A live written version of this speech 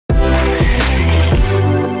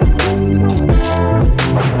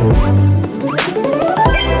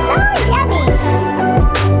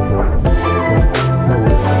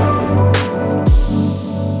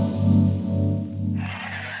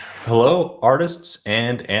artists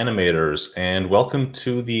and animators, and welcome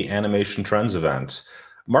to the Animation Trends event.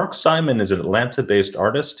 Mark Simon is an Atlanta-based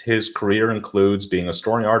artist. His career includes being a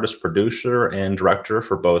story artist, producer, and director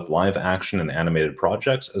for both live action and animated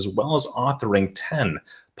projects, as well as authoring 10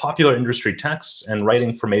 popular industry texts and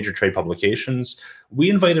writing for major trade publications. We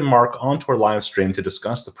invited Mark onto our live stream to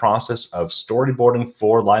discuss the process of storyboarding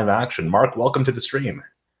for live action. Mark, welcome to the stream.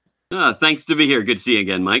 Thanks to be here. Good to see you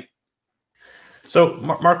again, Mike. So,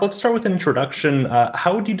 Mark, let's start with an introduction.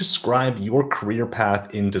 How would you describe your career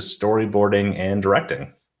path into storyboarding and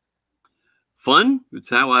directing? Fun. It's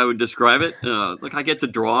how I would describe it. Look, I get to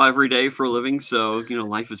draw every day for a living, so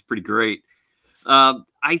life is pretty great.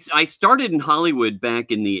 I started in Hollywood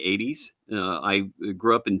back in the 80s. I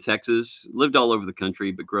grew up in Texas, lived all over the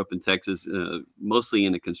country, but grew up in Texas, mostly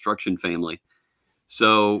in a construction family.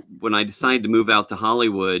 So when I decided to move out to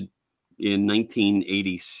Hollywood in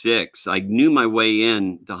 1986, I knew my way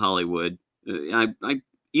in to Hollywood. I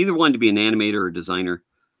either wanted to be an animator or a designer,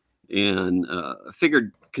 and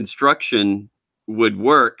figured construction would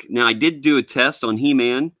work. Now, I did do a test on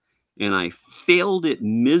He-Man, and I failed it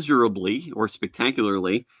miserably or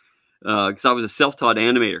spectacularly because I was a self-taught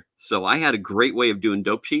animator. So I had a great way of doing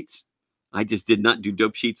dope sheets. I just did not do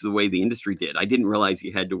dope sheets the way the industry did. I didn't realize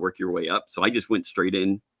you had to work your way up. So I just went straight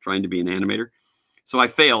in trying to be an animator. So I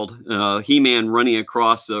failed. He-Man running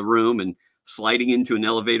across a room and sliding into an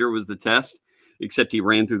elevator was the test, except he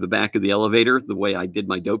ran through the back of the elevator the way I did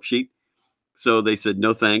my dope sheet. So they said,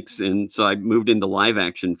 no, thanks. And so I moved into live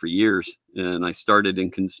action for years. And I started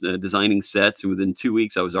in designing sets. And within 2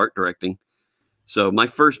 weeks, I was art directing. So my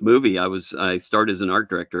first movie, I started as an art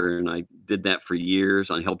director, and I did that for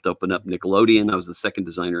years. I helped open up Nickelodeon. I was the second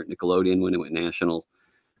designer at Nickelodeon when it went national.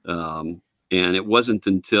 And it wasn't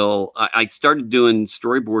until I started doing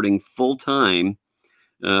storyboarding full time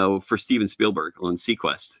for Steven Spielberg on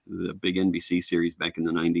Sequest, the big NBC series back in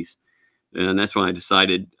the 90s. And that's when I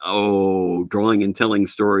decided, oh, drawing and telling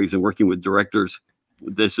stories and working with directors,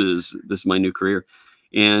 this is my new career.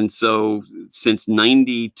 And so since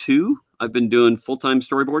 92, I've been doing full-time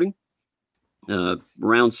storyboarding,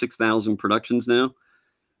 around 6,000 productions now.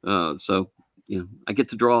 So I get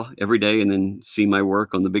to draw every day and then see my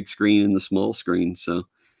work on the big screen and the small screen. So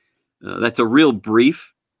that's a real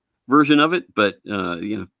brief version of it, but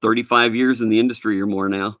 35 years in the industry or more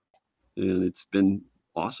now, and it's been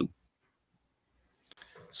awesome.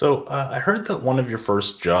 So I heard that one of your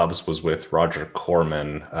first jobs was with Roger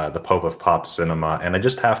Corman, the Pope of Pop Cinema, and I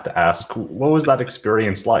just have to ask, what was that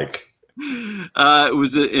experience like? It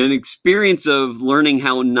was an experience of learning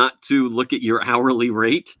how not to look at your hourly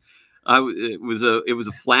rate. It was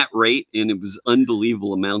a flat rate, and it was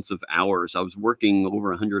unbelievable amounts of hours. I was working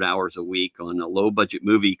over 100 hours a week on a low budget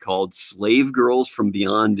movie called Slave Girls from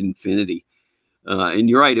Beyond Infinity. And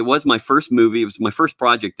you're right, it was my first movie. It was my first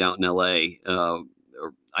project out in LA.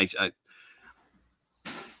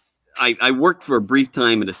 I worked for a brief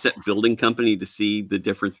time at a set building company to see the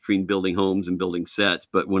difference between building homes and building sets.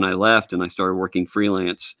 But when I left and I started working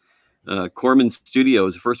freelance, Corman Studio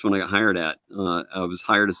was the first one I got hired at. I was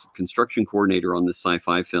hired as a construction coordinator on this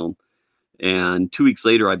sci-fi film. And 2 weeks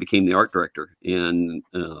later, I became the art director. And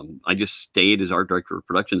I just stayed as art director or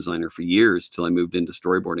production designer for years till I moved into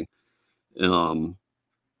storyboarding.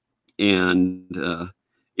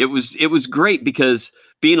 It was great because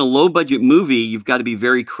being a low budget movie, you've got to be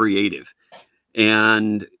very creative.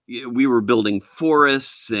 And we were building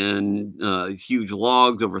forests and huge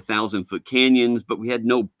logs over 1,000-foot canyons, but we had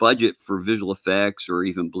no budget for visual effects or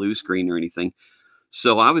even blue screen or anything.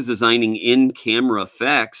 So I was designing in-camera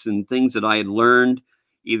effects and things that I had learned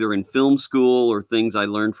either in film school or things I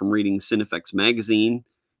learned from reading Cinefex magazine.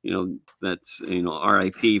 That's,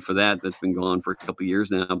 RIP for that. That's been gone for a couple of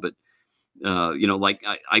years now. But, like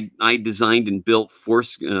I designed and built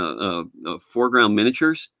foreground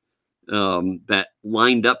miniatures that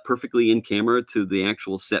lined up perfectly in camera to the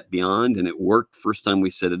actual set beyond. And it worked first time we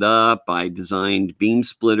set it up. I designed beam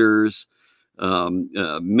splitters,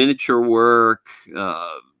 miniature work,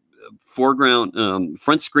 foreground,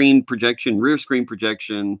 front screen projection, rear screen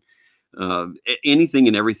projection, anything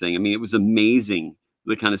and everything. I mean, it was amazing,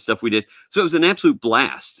 the kind of stuff we did. So it was an absolute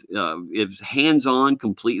blast. It was hands-on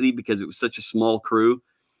completely because it was such a small crew.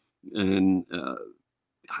 And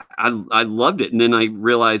I loved it. And then I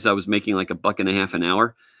realized I was making like $1.50 an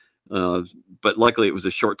hour. But luckily it was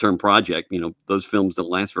a short-term project. Those films don't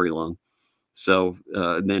last very long. So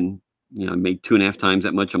then, I made 2.5 times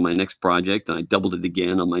that much on my next project, and I doubled it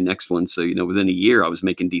again on my next one. So, within a year I was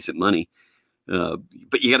making decent money.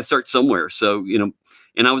 but you got to start somewhere. So,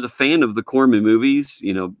 and I was a fan of the Corman movies.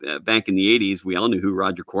 Back in the 80s, we all knew who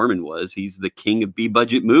Roger Corman was. He's the king of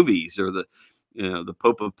B-budget movies, or the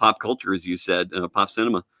Pope of pop culture, as you said, pop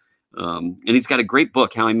cinema. And he's got a great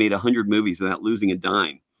book, How I Made 100 Movies Without Losing a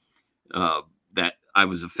Dime, that I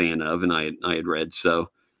was a fan of and I had read. So,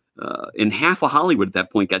 and half of Hollywood at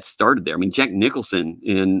that point got started there. I mean, Jack Nicholson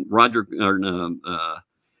and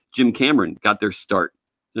Jim Cameron got their start.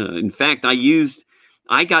 In fact,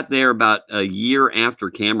 I got there about a year after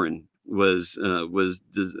Cameron he was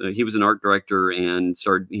an art director and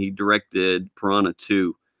he directed Piranha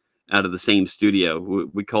 2 out of the same studio.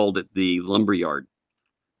 We called it the Lumberyard.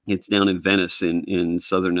 It's down in Venice in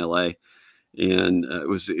southern LA. And it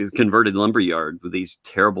was a converted lumberyard with these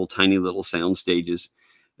terrible, tiny little sound stages.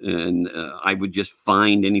 And I would just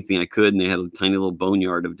find anything I could. And they had a tiny little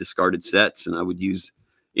boneyard of discarded sets. And I would use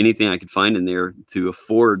anything I could find in there to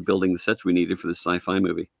afford building the sets we needed for the sci-fi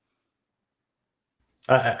movie.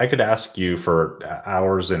 I could ask you for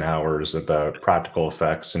hours and hours about practical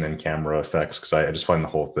effects and in-camera effects, because I just find the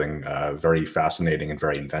whole thing very fascinating and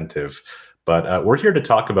very inventive. But we're here to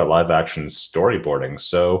talk about live-action storyboarding.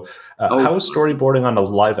 So how is storyboarding on a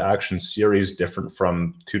live-action series different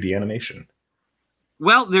from 2D animation?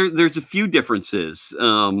 Well, there's a few differences.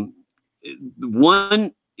 Probably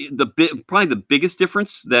the biggest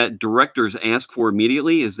difference that directors ask for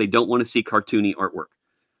immediately is they don't want to see cartoony artwork.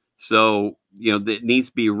 So, it needs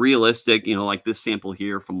to be realistic, like this sample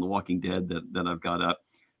here from The Walking Dead that I've got up.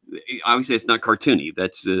 Obviously, it's not cartoony.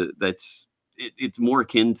 It's more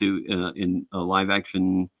akin to in a live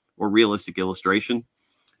action or realistic illustration.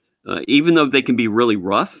 Even though they can be really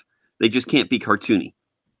rough, they just can't be cartoony.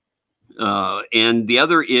 And the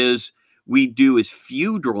other is we do as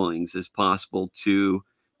few drawings as possible to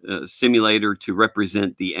simulate or to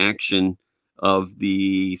represent the action of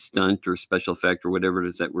the stunt or special effect or whatever it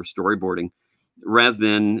is that we're storyboarding, rather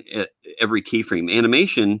than every keyframe.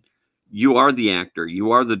 Animation, you are the actor,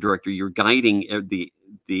 you are the director, you're guiding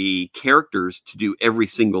the characters to do every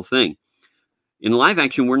single thing. In live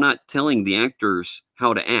action, we're not telling the actors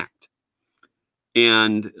how to act.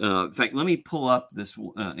 And in fact, let me pull up this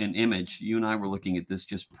an image. You and I were looking at this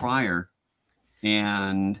just prior.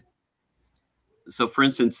 And so, for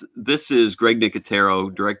instance, this is Greg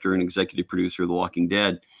Nicotero, director and executive producer of The Walking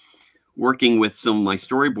Dead, working with some of my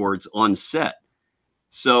storyboards on set.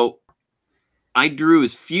 So I drew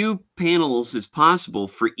as few panels as possible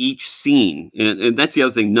for each scene. And that's the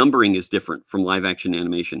other thing. Numbering is different from live action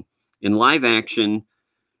animation. In live action,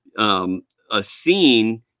 a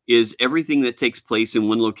scene is everything that takes place in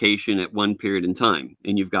one location at one period in time.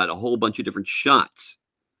 And you've got a whole bunch of different shots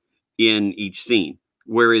in each scene.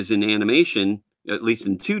 Whereas in animation, at least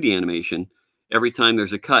in 2D animation, every time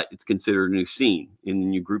there's a cut, it's considered a new scene. And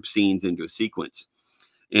then you group scenes into a sequence.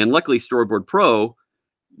 And luckily, Storyboard Pro,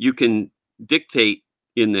 you can dictate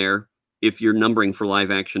in there if you're numbering for live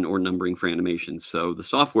action or numbering for animation. So the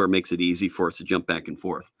software makes it easy for us to jump back and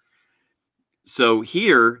forth. So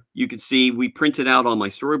here you can see we printed out all my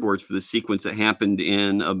storyboards for the sequence that happened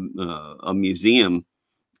in a museum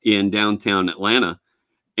in downtown Atlanta.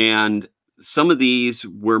 And some of these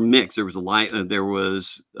were mixed. There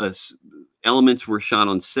was elements were shot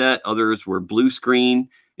on set, others were blue screen,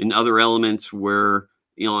 and other elements were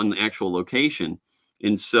on actual location.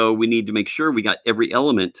 And so we need to make sure we got every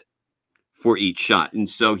element for each shot. And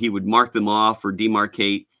so he would mark them off or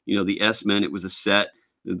demarcate. The S meant it was a set.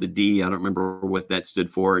 The D, I don't remember what that stood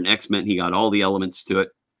for. And X meant he got all the elements to it.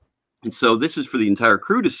 And so this is for the entire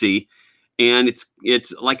crew to see. And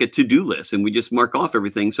it's like a to-do list. And we just mark off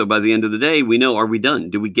everything. So by the end of the day, we know, are we done?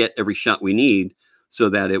 Do we get every shot we need so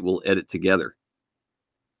that it will edit together?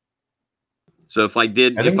 So if I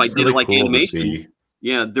did it like cool animation,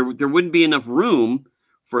 yeah, there wouldn't be enough room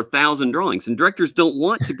for 1,000 drawings. And directors don't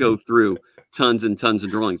want to go through tons and tons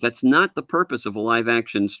of drawings. That's not the purpose of a live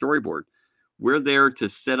action storyboard. We're there to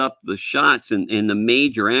set up the shots and the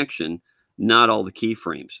major action, not all the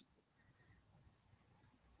keyframes.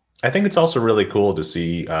 I think it's also really cool to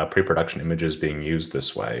see pre-production images being used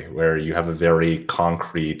this way, where you have a very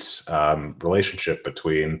concrete relationship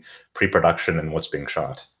between pre-production and what's being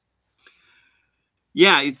shot.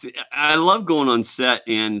 Yeah, I love going on set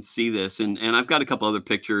and see this. And I've got a couple other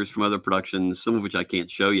pictures from other productions, some of which I can't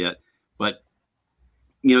show yet. But,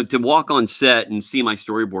 to walk on set and see my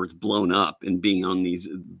storyboards blown up and being on these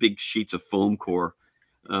big sheets of foam core.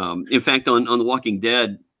 In fact, on The Walking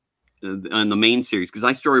Dead, on the main series, because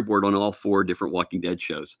I storyboard on all 4 different Walking Dead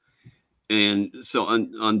shows. And so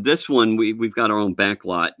on this one, we've got our own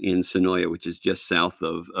backlot in Sonoya, which is just south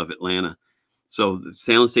of Atlanta. So the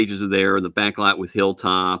sound stages are there, the backlot with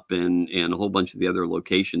Hilltop and a whole bunch of the other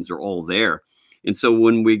locations are all there. And so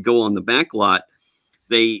when we go on the backlot,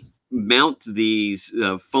 they mount these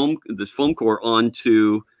this foam core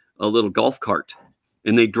onto a little golf cart,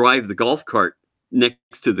 and they drive the golf cart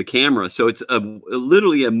next to the camera. So it's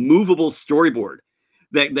literally a movable storyboard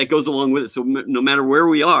that goes along with it. So no matter where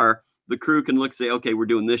we are, the crew can look, say, okay, we're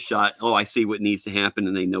doing this shot. Oh, I see what needs to happen,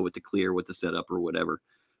 and they know what to clear, what to set up, or whatever.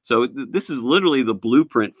 So this is literally the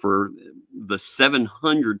blueprint for the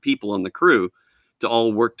 700 people on the crew to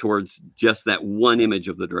all work towards just that one image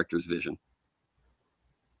of the director's vision.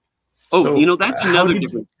 Oh, So that's another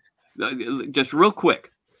difference. Just real quick.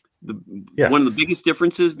 One of the biggest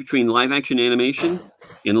differences between live action animation,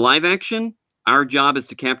 in live action, our job is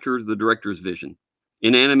to capture the director's vision.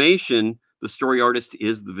 In animation, the story artist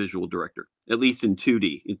is the visual director, at least in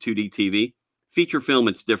 2D TV. Feature film,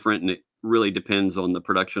 it's different, and it really depends on the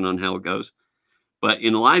production, on how it goes. But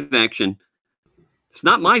in live action, it's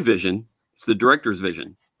not my vision, it's the director's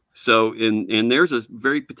vision. So, and there's a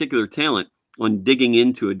very particular talent on digging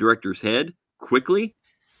into a director's head quickly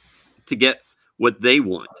to get what they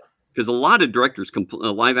want. Because a lot of directors,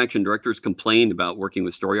 live action directors, complain about working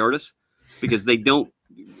with story artists because they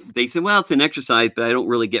say, well, it's an exercise, but I don't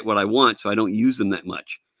really get what I want, so I don't use them that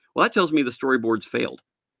much. Well, that tells me the storyboards failed.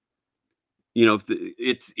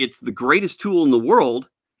 It's the greatest tool in the world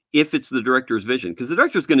if it's the director's vision, because the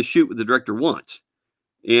director is going to shoot what the director wants.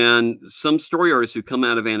 And some story artists who come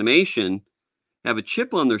out of animation have a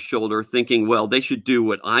chip on their shoulder thinking, well, they should do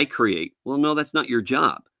what I create. Well, no, that's not your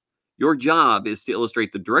job. Your job is to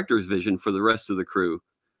illustrate the director's vision for the rest of the crew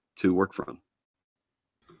to work from.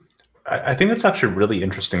 I think that's actually a really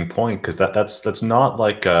interesting point, because that's not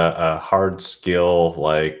like a hard skill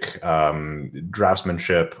like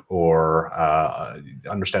draftsmanship or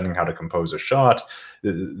understanding how to compose a shot.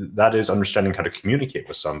 That is understanding how to communicate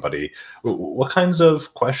with somebody. What kinds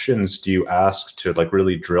of questions do you ask to like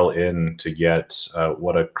really drill in to get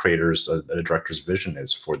what a director's vision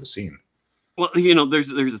is for the scene? Well,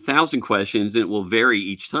 there's 1,000 questions, and it will vary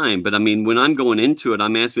each time. But I mean, when I'm going into it,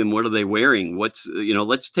 I'm asking them, what are they wearing? Let's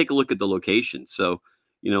take a look at the location. So,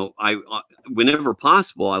 whenever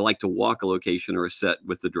possible, I like to walk a location or a set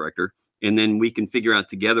with the director, and then we can figure out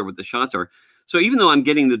together what the shots are. So even though I'm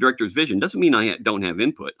getting the director's vision, doesn't mean I don't have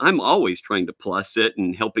input. I'm always trying to plus it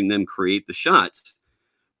and helping them create the shots,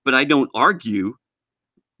 but I don't argue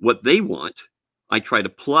what they want. I try to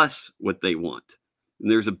plus what they want. And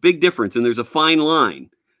there's a big difference, and there's a fine line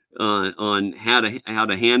on how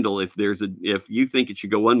to handle if you think it should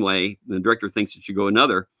go one way, and the director thinks it should go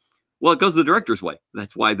another. Well, it goes the director's way.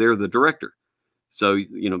 That's why they're the director. So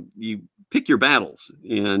you pick your battles,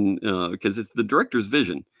 and because it's the director's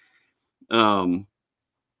vision. So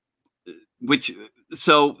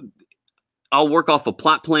I'll work off a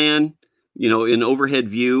plot plan, an overhead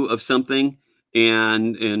view of something.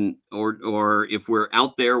 Or if we're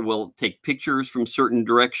out there, we'll take pictures from certain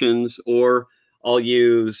directions, or I'll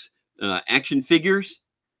use action figures,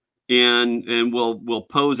 and we'll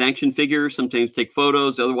pose action figures. Sometimes take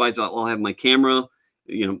photos. Otherwise, I'll have my camera,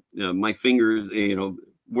 my fingers.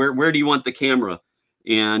 Where do you want the camera?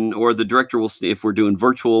 Or the director will, if we're doing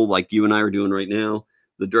virtual like you and I are doing right now,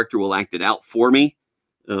 the director will act it out for me.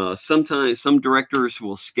 Sometimes some directors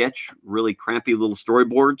will sketch really crappy little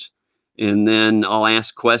storyboards. And then I'll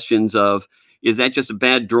ask questions of, is that just a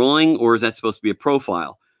bad drawing, or is that supposed to be a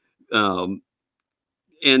profile? And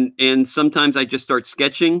sometimes I just start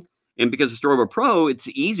sketching. And because of Storyboard Pro, it's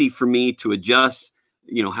easy for me to adjust,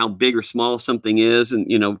 how big or small something is.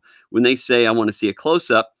 And, when they say, I want to see a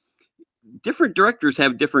close-up, different directors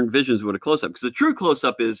have different visions of what a close-up, because the true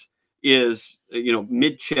close-up is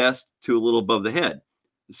mid-chest to a little above the head.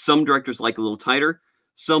 Some directors like a little tighter.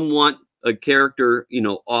 Some want a character,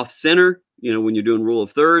 off center, when you're doing rule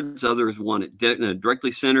of thirds. Others want it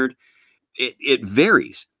directly centered. It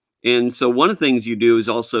varies. And so one of the things you do is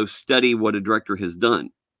also study what a director has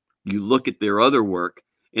done. You look at their other work,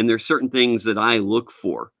 and there's certain things that I look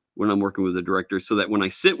for when I'm working with a director, so that when I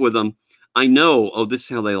sit with them, I know, oh, this is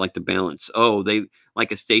how they like to balance. Oh, they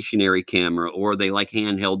like a stationary camera, or they like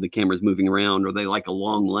handheld, the camera's moving around, or they like a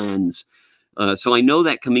long lens. So I know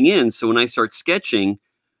that coming in. So when I start sketching,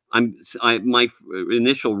 my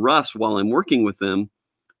initial roughs while I'm working with them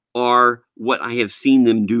are what I have seen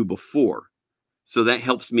them do before. So that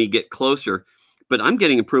helps me get closer. But I'm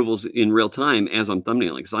getting approvals in real time as I'm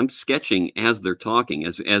thumbnailing, because I'm sketching as they're talking,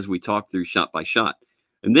 as we talk through shot by shot.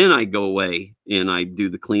 And then I go away and I do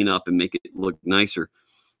the cleanup and make it look nicer.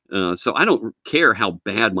 So I don't care how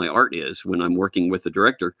bad my art is when I'm working with the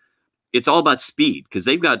director. It's all about speed, because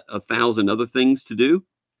they've got 1,000 other things to do.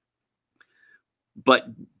 but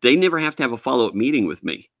they never have to have a follow-up meeting with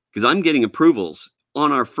me because I'm getting approvals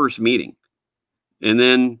on our first meeting. And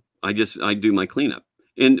then I do my cleanup.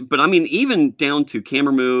 But I mean, even down to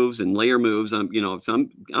camera moves and layer moves,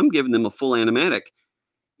 I'm giving them a full animatic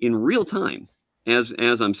in real time as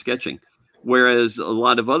I'm sketching. Whereas a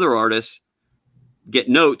lot of other artists get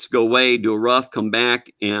notes, go away, do a rough, come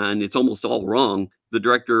back, and it's almost all wrong. The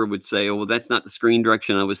director would say, "Oh, well, that's not the screen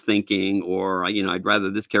direction I was thinking," or I'd rather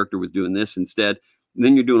this character was doing this instead. And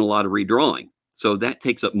then you're doing a lot of redrawing. So that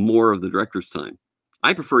takes up more of the director's time.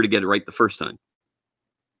 I prefer to get it right the first time.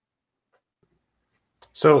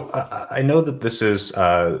 So I know that this is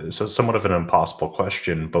somewhat of an impossible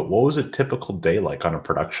question, but what was a typical day like on a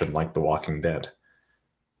production like The Walking Dead?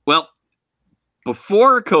 Well,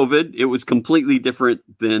 before COVID, it was completely different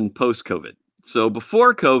than post-COVID. So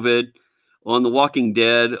before COVID, on The Walking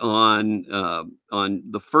Dead, on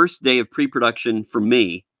the first day of pre-production for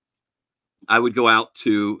me, I would go out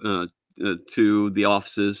to the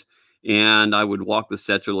offices and I would walk the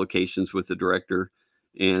sets or locations with the director.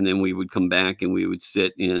 And then we would come back and we would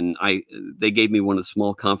sit in. They gave me one of the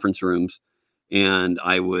small conference rooms, and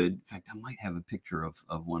I would. In fact, I might have a picture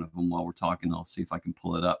of one of them while we're talking. I'll see if I can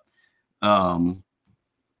pull it up. Oh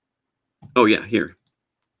yeah, here.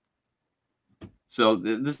 So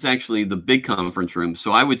this is actually the big conference room.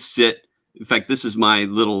 So I would sit. In fact, this is my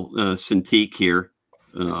little Cintiq here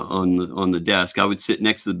on the desk. I would sit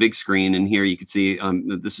next to the big screen, and here you can see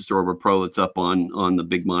this is Storyboard Pro that's up on the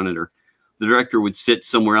big monitor. The director would sit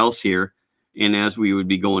somewhere else here, and as we would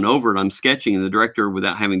be going over it, I'm sketching, and the director,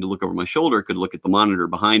 without having to look over my shoulder, could look at the monitor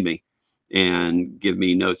behind me and give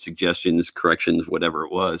me notes, suggestions, corrections, whatever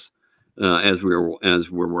it was, as we're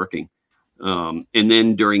working. And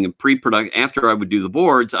then during a pre-production, after I would do the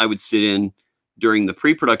boards, I would sit in during the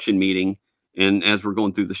pre-production meeting, and as we're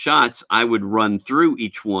going through the shots, I would run through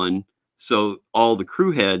each one so all the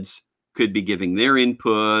crew heads could be giving their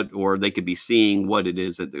input, or they could be seeing what it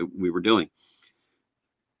is that we were doing.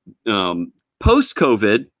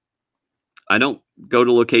 Post-COVID, I don't go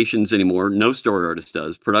to locations anymore. No story artist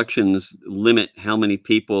does. Productions limit how many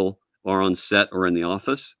people are on set or in the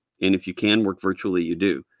office. And if you can work virtually, you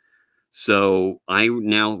do. So I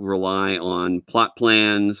now rely on plot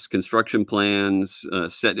plans, construction plans,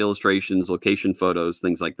 set illustrations, location photos,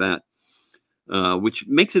 things like that. Which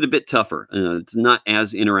makes it a bit tougher. It's not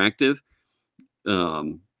as interactive.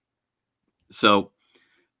 So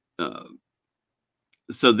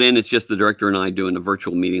then it's just the director and I doing a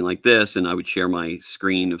virtual meeting like this, and I would share my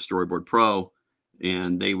screen of Storyboard Pro,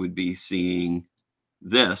 and they would be seeing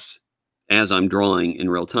this as I'm drawing in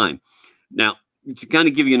real time. Now, to kind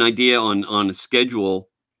of give you an idea on a schedule,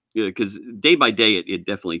 because day by day it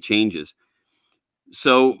definitely changes.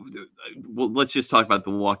 So, well, let's just talk about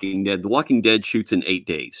The Walking Dead. The Walking Dead shoots in 8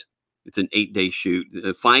 days. It's an 8-day shoot,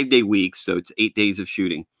 5-day weeks, so it's 8 days of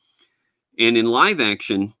shooting. And in live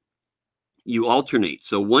action, you alternate.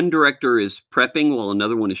 So one director is prepping while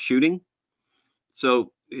another one is shooting.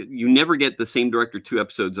 So you never get the same director 2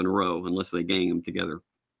 episodes in a row unless they gang them together.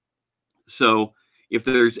 So if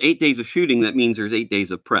there's 8 days of shooting, that means there's 8 days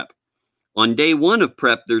of prep. On day 1 of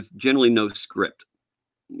prep, there's generally no script.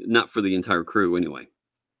 Not for the entire crew anyway.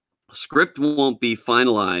 Script won't be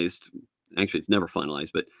finalized. Actually, it's never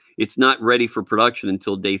finalized, but it's not ready for production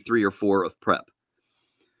until day 3 or 4 of prep.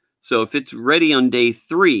 So if it's ready on day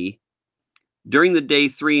 3, during the day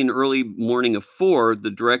 3 and early morning of 4,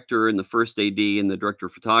 the director and the first AD and the director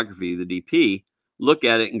of photography, the DP, look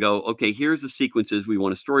at it and go, okay, here's the sequences we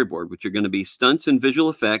want to storyboard, which are going to be stunts and visual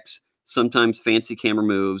effects, sometimes fancy camera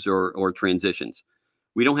moves or transitions.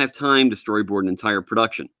 We don't have time to storyboard an entire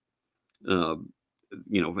production. An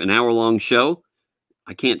hour-long show,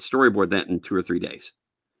 I can't storyboard that in 2 or 3 days.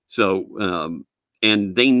 So,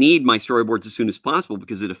 and they need my storyboards as soon as possible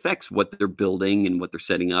because it affects what they're building and what they're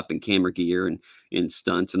setting up and camera gear and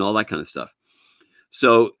stunts and all that kind of stuff.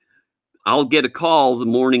 So I'll get a call the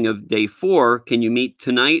morning of day 4. Can you meet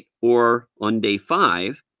tonight or on day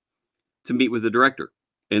 5 to meet with the director?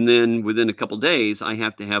 And then within a couple days, I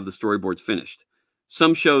have to have the storyboards finished.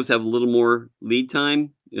 Some shows have a little more lead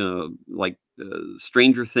time, like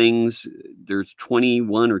Stranger Things. There's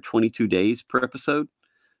 21 or 22 days per episode.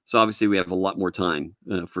 So obviously we have a lot more time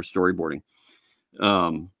for storyboarding.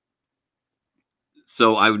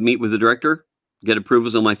 So I would meet with the director, get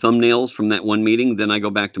approvals on my thumbnails from that one meeting. Then I go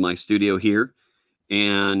back to my studio here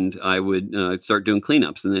and I would start doing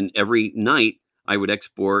cleanups. And then every night I would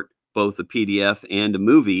export both a PDF and a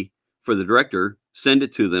movie for the director, send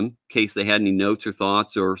it to them in case they had any notes or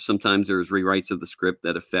thoughts, or sometimes there's rewrites of the script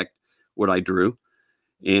that affect what I drew.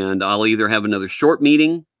 And I'll either have another short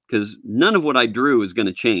meeting, because none of what I drew is going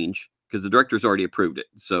to change, because the director's already approved it.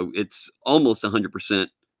 So it's almost 100%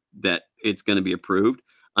 that it's going to be approved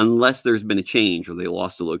unless there's been a change or they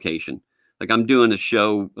lost a location. Like I'm doing a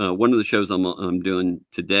show. One of the shows I'm doing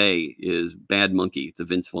today is Bad Monkey. It's a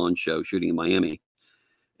Vince Vaughn show shooting in Miami.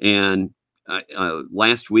 And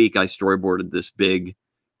last week I storyboarded this big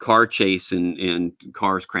car chase and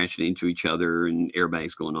cars crashing into each other and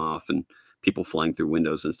airbags going off and people flying through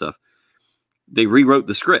windows and stuff. They rewrote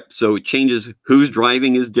the script. So it changes who's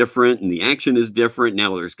driving is different and the action is different.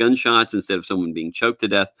 Now there's gunshots instead of someone being choked to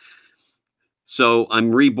death. So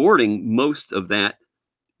I'm reboarding most of that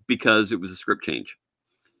because it was a script change.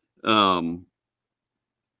 So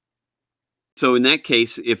in that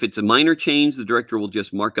case, if it's a minor change, the director will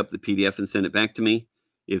just mark up the PDF and send it back to me.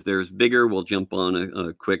 If there's bigger, we'll jump on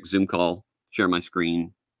a quick Zoom call, share my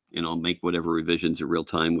screen, and I'll make whatever revisions in real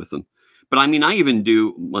time with them. But I mean, I even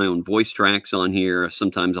do my own voice tracks on here.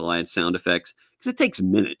 Sometimes I'll add sound effects because it takes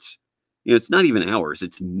minutes. You know, it's not even hours,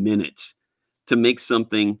 it's minutes to make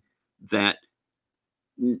something that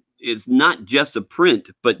is not just a print,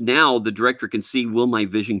 but now the director can see, will my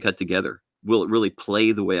vision cut together? Will it really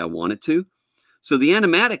play the way I want it to? So the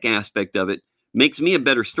animatic aspect of it makes me a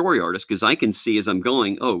better story artist because I can see as I'm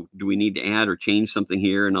going, oh, do we need to add or change something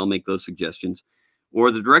here? And I'll make those suggestions.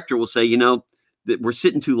 Or the director will say, you know, that we're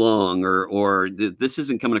sitting too long or this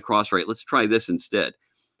isn't coming across right. Let's try this instead.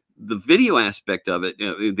 The video aspect of it,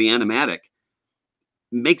 the animatic,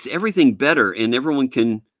 makes everything better and everyone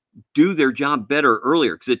can do their job better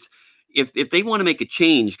earlier. Because it's if they want to make a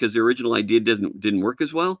change because the original idea didn't work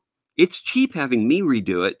as well, it's cheap having me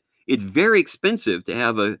redo it. It's very expensive to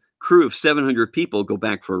have a crew of 700 people go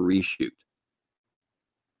back for a reshoot.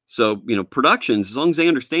 So, you know, productions, as long as they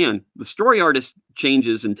understand the story artist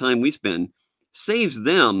changes and time we spend saves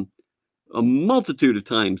them a multitude of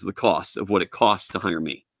times the cost of what it costs to hire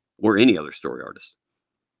me or any other story artist.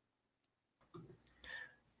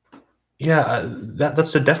 Yeah,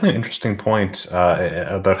 that's definitely an interesting point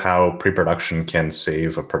about how pre-production can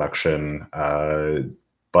save a production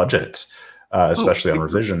budget, especially on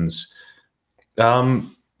revisions.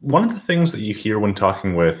 One of the things that you hear when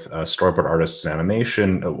talking with storyboard artists in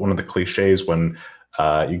animation, one of the cliches when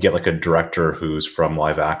you get like a director who's from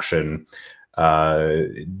live action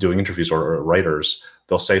doing interviews or writers,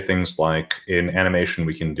 they'll say things like, in animation,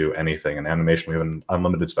 we can do anything. In animation, we have an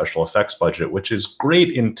unlimited special effects budget, which is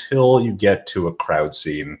great until you get to a crowd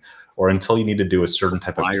scene or until you need to do a certain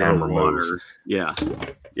type of camera move. Yeah.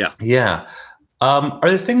 Are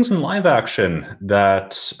there things in live action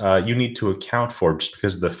that you need to account for just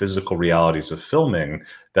because of the physical realities of filming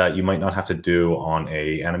that you might not have to do on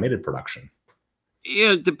a animated production?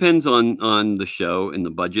 Yeah, it depends on the show and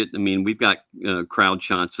the budget. I mean, we've got crowd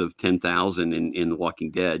shots of 10,000 in The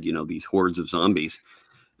Walking Dead. You know, these hordes of zombies.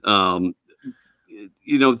 You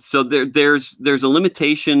know, so there's a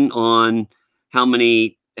limitation on how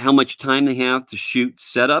much time they have to shoot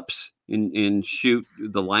setups and shoot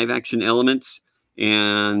the live action elements.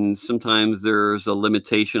 And sometimes there's a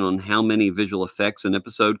limitation on how many visual effects an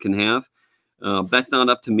episode can have. That's not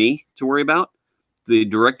up to me to worry about. The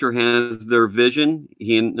director has their vision,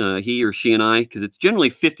 he or she and I, because it's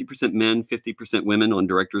generally 50% men, 50% women on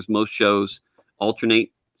directors. Most shows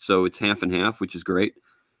alternate, so it's half and half, which is great.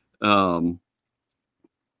 So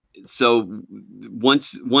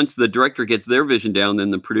once the director gets their vision down,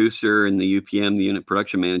 then the producer and the UPM, the unit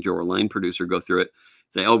production manager or line producer, go through it,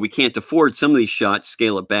 say, oh, we can't afford some of these shots,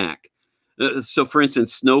 scale it back. So for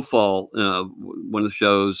instance, Snowfall, one of the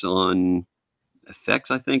shows on FX,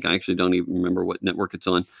 I think. I actually don't even remember what network it's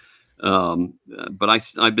on. But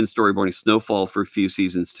I've been storyboarding Snowfall for a few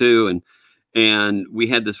seasons too. And we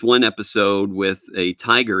had this one episode with a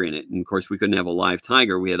tiger in it. And of course, we couldn't have a live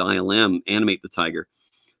tiger. We had ILM animate the tiger.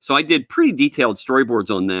 So I did pretty detailed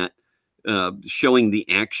storyboards on that, showing the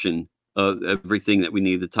action of everything that we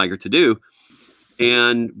needed the tiger to do.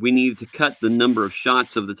 And we needed to cut the number of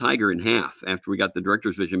shots of the tiger in half after we got the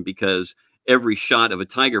director's vision, because every shot of a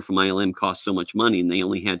tiger from ILM cost so much money and they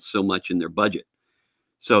only had so much in their budget.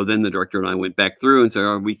 So then the director and I went back through and said,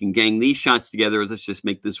 oh, we can gang these shots together. Let's just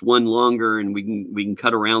make this one longer and we can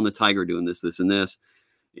cut around the tiger doing this, this, and this.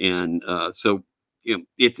 And so you know,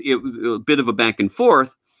 it was a bit of a back and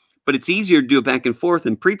forth, but it's easier to do a back and forth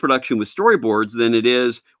in pre-production with storyboards than it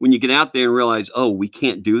is when you get out there and realize, oh, we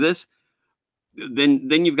can't do this. Then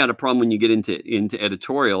you've got a problem when you get into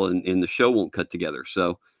editorial and the show won't cut together.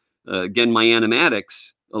 So again, my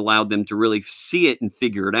animatics allowed them to really see it and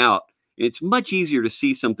figure it out. It's much easier to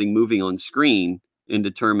see something moving on screen and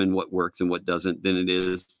determine what works and what doesn't than it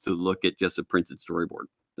is to look at just a printed storyboard.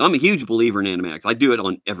 I'm a huge believer in animatics. I do it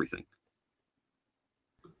on everything.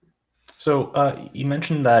 So you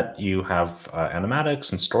mentioned that you have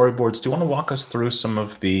animatics and storyboards. Do you want to walk us through some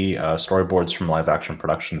of the storyboards from live action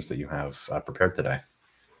productions that you have prepared today?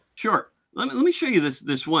 Sure. Let me show you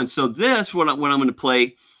this one. So this, what I'm going to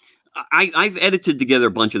play, I've edited together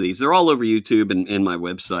a bunch of these. They're all over YouTube and my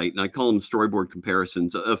website, and I call them storyboard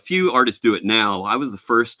comparisons. A few artists do it now. I was the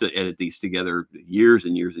first to edit these together years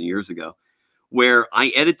and years and years ago, where I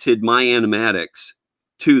edited my animatics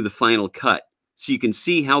to the final cut. So you can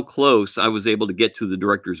see how close I was able to get to the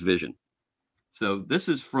director's vision. So this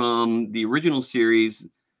is from the original series,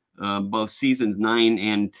 both seasons 9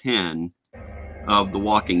 and 10 of The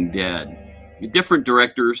Walking Dead. Different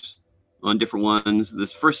directors on different ones.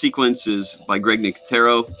 This first sequence is by Greg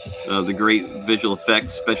Nicotero, the great visual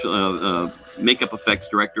effects, special makeup effects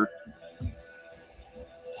director.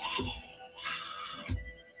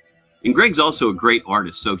 And Greg's also a great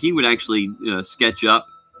artist, so he would actually sketch up.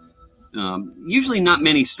 Usually not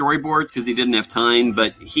many storyboards because he didn't have time,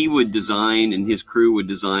 but he would design, and his crew would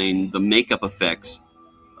design the makeup effects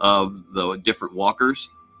of the different walkers.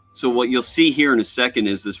 So what you'll see here in a second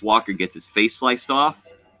is this walker gets his face sliced off.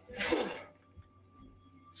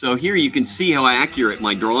 So here you can see how accurate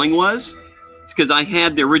my drawing was. It's because I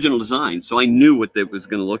had the original design, so I knew what it was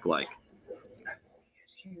going to look like.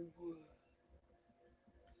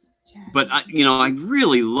 But I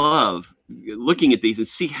really love looking at these and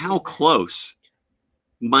see how close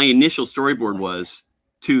my initial storyboard was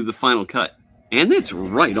to the final cut. And it's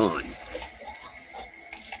right on.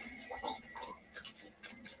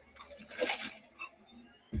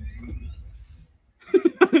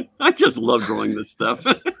 I just love drawing this stuff.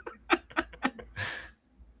 And,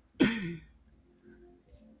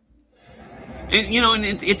 and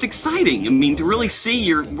it's exciting. I mean, to really see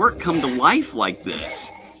your work come to life like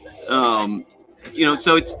this.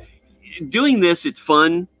 So it's doing this. It's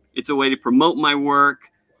fun. It's a way to promote my work.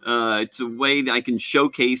 It's a way that I can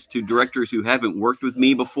showcase to directors who haven't worked with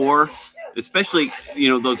me before, especially,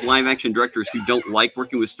 those live action directors who don't like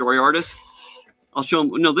working with story artists. I'll show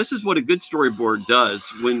them, no, this is what a good storyboard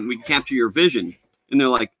does when we capture your vision. And they're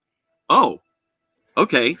like, oh,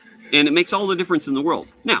 okay. And it makes all the difference in the world.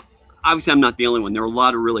 Now, obviously, I'm not the only one. There are a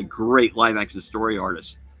lot of really great live action story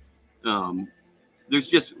artists.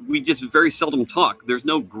 We just very seldom talk. There's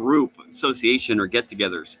no group, association, or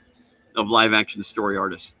get-togethers of live action story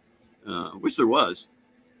artists. Wish there was.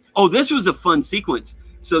 Oh, this was a fun sequence.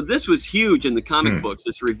 So this was huge in the comic books,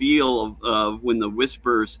 this reveal of when the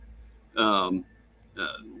Whispers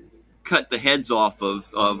cut the heads off of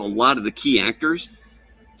a lot of the key actors.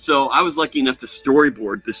 So I was lucky enough to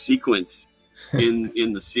storyboard the sequence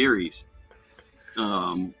in the series.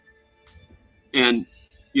 And,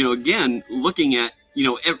 again, looking at,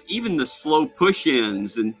 even the slow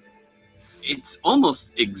push-ins, and it's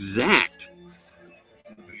almost exact.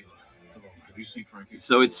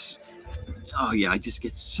 So it's, oh yeah, I just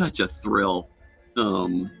get such a thrill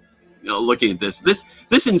looking at this.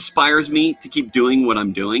 This inspires me to keep doing what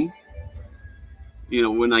I'm doing.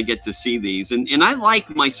 When I get to see these, and I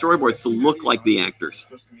like my storyboards to look like the actors,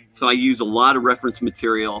 so I use a lot of reference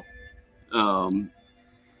material.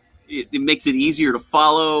 It makes it easier to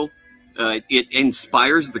follow. It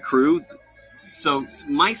inspires the crew. So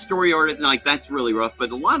my story art, like, that's really rough,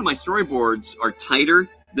 but a lot of my storyboards are tighter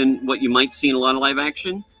than what you might see in a lot of live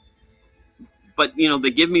action. But,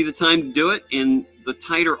 they give me the time to do it, and the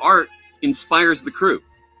tighter art inspires the crew.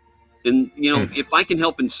 And, if I can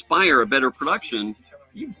help inspire a better production,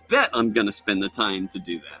 you bet I'm going to spend the time to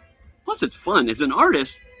do that. Plus, it's fun. As an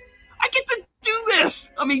artist, I get to do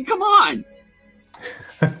this. I mean, come on.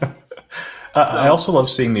 I also love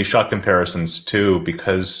seeing these shot comparisons, too,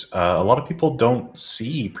 because a lot of people don't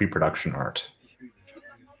see pre-production art.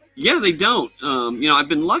 Yeah, they don't. I've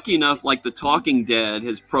been lucky enough, like The Talking Dead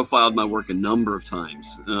has profiled my work a number of times.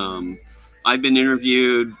 I've been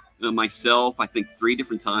interviewed myself, I think 3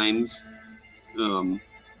 different times on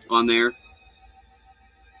there.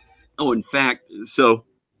 Oh, in fact, so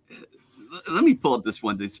let me pull up this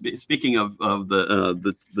one. Speaking of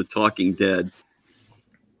the Talking Dead.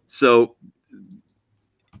 So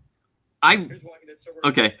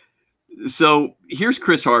so here's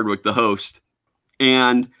Chris Hardwick, the host,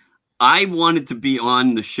 and I wanted to be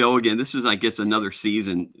on the show again. This is, I guess, another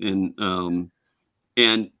season,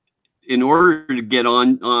 and in order to get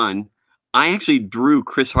on, I actually drew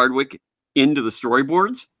Chris Hardwick into the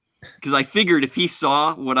storyboards because I figured if he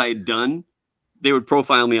saw what I had done, they would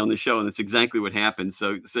profile me on the show, and that's exactly what happened.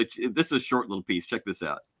 So this is a short little piece. Check this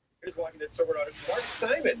out. Here's Walking Dead storyboard artist Mark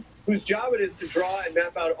Simon, whose job it is to draw and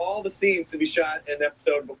map out all the scenes to be shot in an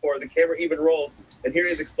episode before the camera even rolls. And here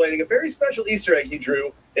he is explaining a very special Easter egg he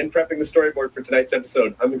drew in prepping the storyboard for tonight's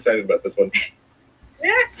episode. I'm excited about this one.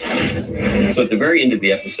 So at the very end of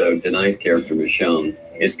the episode, Denai's character, Michonne,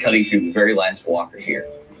 is cutting through the very last walker here.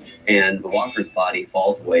 And the walker's body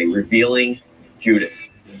falls away, revealing Judith,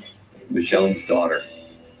 Michonne's daughter.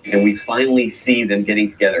 And we finally see them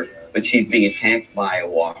getting together, but she's being attacked by a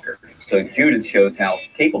walker. So Judith shows how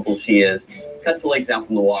capable she is, cuts the legs out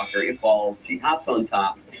from the walker, it falls, she hops on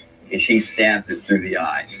top, and she stabs it through the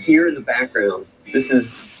eye. Here in the background, this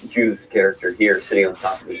is Judith's character here, sitting on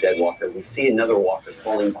top of the dead walker. We see another walker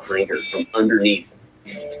falling behind her from underneath.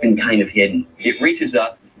 It's been kind of hidden. It reaches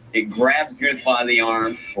up, it grabs Judith by the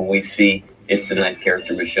arm, and we see it's Denai's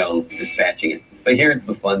character, Michonne, dispatching it. But here's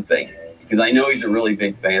the fun thing. Because I know he's a really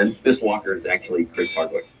big fan. This walker is actually Chris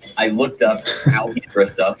Hardwick. I looked up how he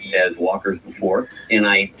dressed up as walkers before, and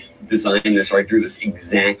I designed this, or I drew this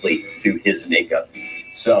exactly to his makeup.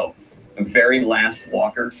 So the very last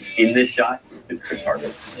walker in this shot is Chris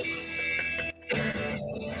Hardwick.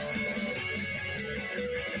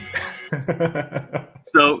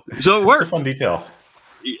 So it worked. It's a fun detail.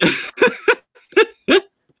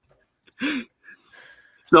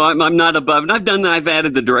 So I'm not above, and I've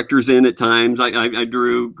added the directors in at times. I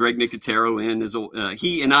drew Greg Nicotero in as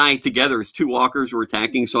he and I together as two walkers were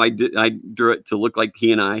attacking. So I drew it to look like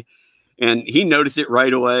he and he noticed it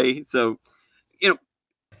right away. So,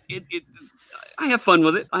 I have fun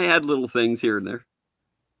with it. I add little things here and there.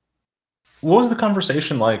 What was the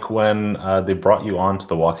conversation like when they brought you on to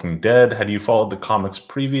The Walking Dead? Had you followed the comics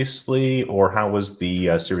previously, or how was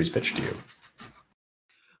the series pitched to you?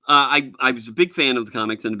 I was a big fan of the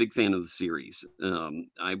comics and a big fan of the series.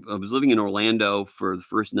 I was living in Orlando for the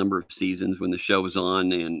first number of seasons when the show was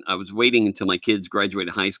on, and I was waiting until my kids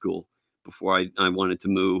graduated high school before I wanted to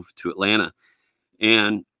move to Atlanta.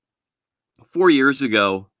 And 4 years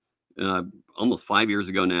ago, almost 5 years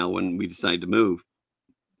ago now, when we decided to move,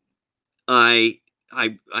 I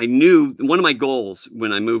knew one of my goals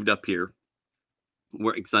when I moved up here,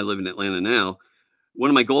 because I live in Atlanta now. One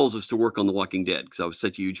of my goals was to work on The Walking Dead because I was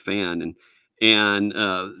such a huge fan.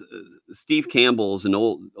 And Steve Campbell is an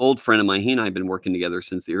old friend of mine. He and I have been working together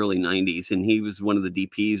since the early 90s, and he was one of the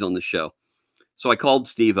DPs on the show. So I called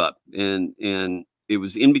Steve up, and it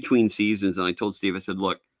was in between seasons. And I told Steve, I said,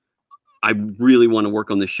 look, I really want to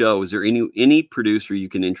work on the show. Is there any producer you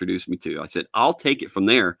can introduce me to? I said, I'll take it from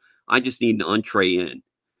there. I just need an entree in.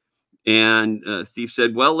 And Steve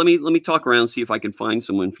said, well, let me talk around, see if I can find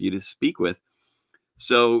someone for you to speak with.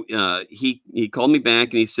 So he called me back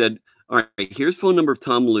and he said, all right, here's phone number of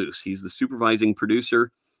Tom Luce. He's the supervising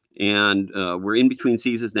producer, and we're in between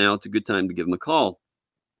seasons now. It's a good time to give him a call.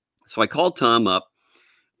 So I called Tom up,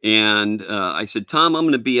 and I said, Tom, I'm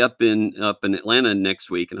going to be up in Atlanta next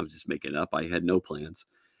week. And I was just making it up. I had no plans.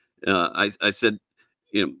 I said,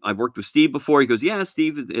 I've worked with Steve before. He goes, yeah,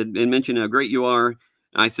 Steve had mentioned how great you are.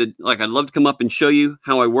 I said, I'd love to come up and show you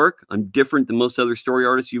how I work. I'm different than most other story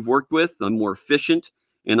artists you've worked with. I'm more efficient,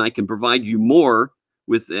 and I can provide you more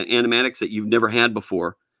with animatics that you've never had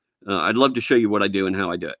before. I'd love to show you what I do and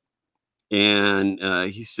how I do it. And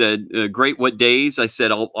he said, great, what days? I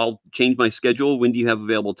said, I'll change my schedule. When do you have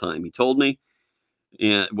available time? He told me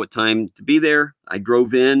and what time to be there. I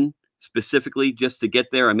drove in specifically just to get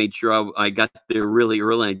there. I made sure I got there really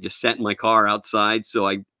early. I just sat in my car outside, so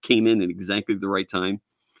I came in at exactly the right time.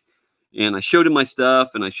 And I showed him my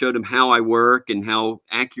stuff, and I showed him how I work and how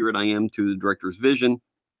accurate I am to the director's vision.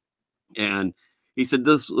 And he said,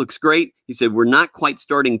 this looks great. He said, we're not quite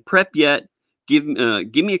starting prep yet. Give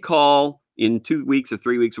me a call in 2 weeks or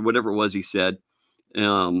 3 weeks or whatever it was, he said.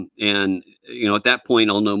 And, at that point,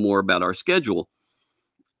 I'll know more about our schedule.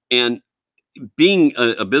 And being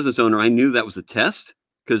a business owner, I knew that was a test,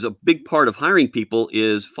 because a big part of hiring people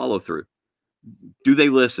is follow through. Do they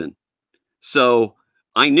listen? So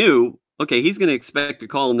I knew, okay, he's going to expect a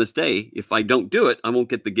call on this day. If I don't do it, I won't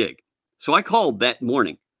get the gig. So I called that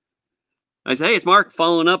morning. I said, hey, it's Mark,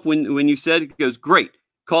 following up when you said. He goes, great,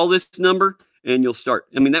 call this number and you'll start.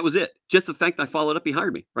 I mean, that was it. Just the fact I followed up, he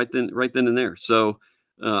hired me right then and there. So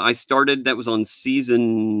I started, that was on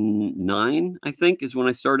season 9, I think, is when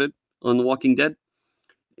I started on The Walking Dead.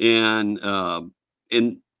 And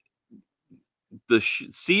the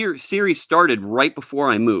series started right before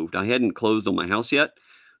I moved. I hadn't closed on my house yet.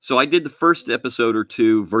 So I did the first episode or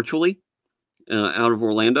two virtually out of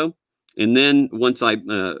Orlando. And then once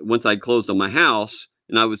I'd closed on my house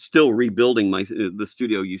and I was still rebuilding the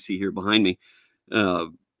studio you see here behind me,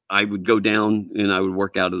 I would go down and I would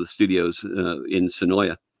work out of the studios in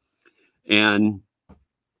Sonoya. And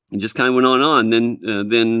and just kind of went on.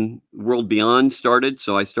 Then World Beyond started,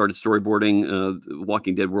 so I started storyboarding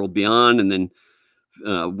Walking Dead World Beyond, and then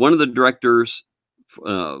one of the directors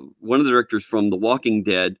from The Walking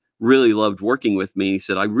Dead really loved working with me. He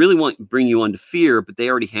said, "I really want to bring you on to Fear, but they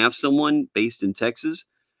already have someone based in Texas.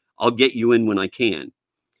 I'll get you in when I can."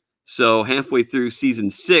 So halfway through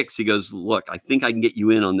season 6, he goes, "Look, I think I can get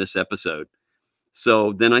you in on this episode."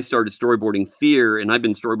 So then I started storyboarding Fear, and I've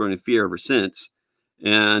been storyboarding Fear ever since.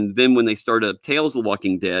 And then when they started Tales of the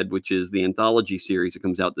Walking Dead, which is the anthology series that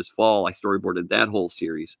comes out this fall, I storyboarded that whole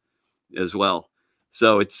series as well.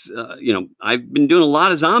 So it's, I've been doing a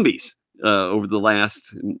lot of zombies over the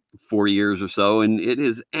last 4 years or so, and it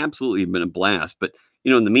has absolutely been a blast. But,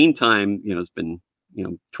 in the meantime, it's been,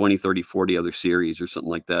 20, 30, 40 other series or something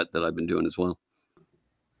like that I've been doing as well.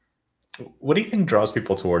 What do you think draws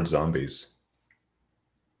people towards zombies?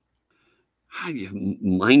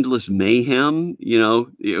 Mindless mayhem,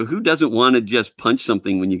 who doesn't want to just punch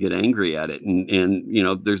something when you get angry at it?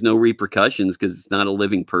 And there's no repercussions because it's not a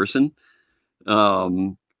living person.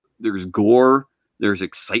 There's gore, there's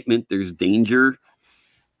excitement, there's danger.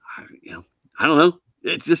 I don't know.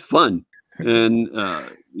 It's just fun. And,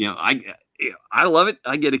 I love it.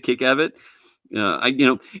 I get a kick out of it.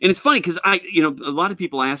 And it's funny because a lot of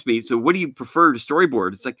people ask me, so what do you prefer to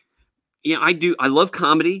storyboard? It's like, I love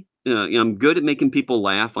comedy. I'm good at making people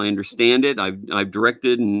laugh. I understand it. I've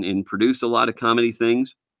directed and produced a lot of comedy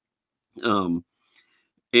things. But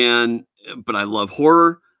I love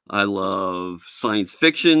horror. I love science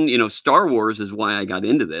fiction. Star Wars is why I got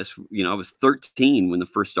into this. I was 13 when the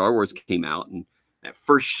first Star Wars came out, and that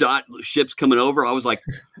first shot, the ship's coming over, I was like,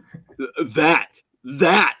 that,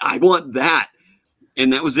 I want that.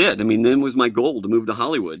 And that was it. I mean, then was my goal to move to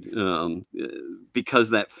Hollywood because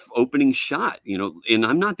that opening shot, and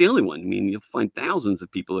I'm not the only one. I mean, you'll find thousands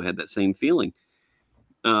of people who had that same feeling.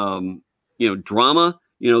 Drama,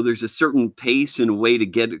 there's a certain pace and a way to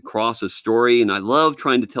get across a story. And I love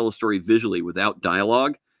trying to tell a story visually without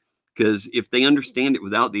dialogue, because if they understand it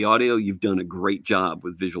without the audio, you've done a great job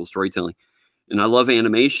with visual storytelling. And I love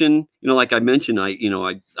animation. Like I mentioned,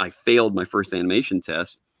 I failed my first animation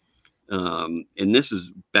test. And this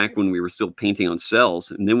is back when we were still painting on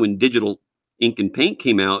cells. And then when digital ink and paint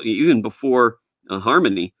came out, even before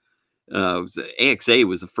Harmony, AXA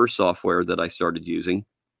was the first software that I started using.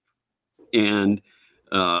 And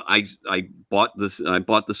I bought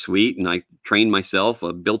the suite, and I trained myself,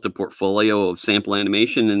 built a portfolio of sample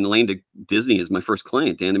animation, and landed Disney as my first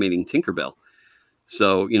client, animating Tinkerbell.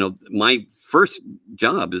 So, my first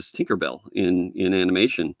job is Tinkerbell in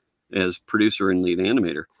animation as producer and lead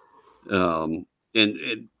animator.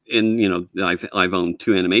 I've owned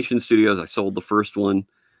 2 animation studios. I sold the first one.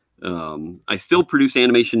 I still produce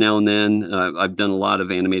animation now and then. I've done a lot of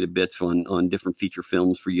animated bits on different feature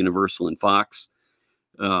films for Universal and Fox.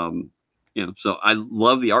 So I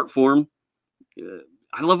love the art form.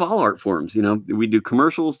 I love all art forms. We do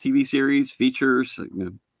commercials, TV series, features.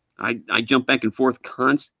 I jump back and forth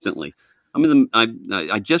constantly.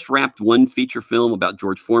 I just wrapped one feature film about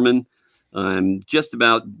George Foreman. I'm just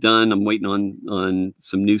about done. I'm waiting on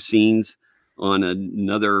some new scenes on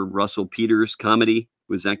another Russell Peters comedy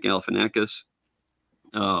with Zach Galifianakis.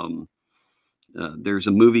 There's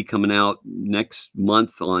a movie coming out next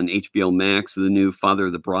month on HBO Max, the new Father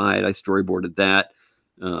of the Bride. I storyboarded that.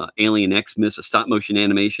 Alien Xmas, a stop motion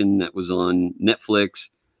animation that was on Netflix.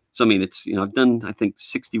 So, it's, I've done, I think,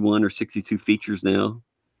 61 or 62 features now,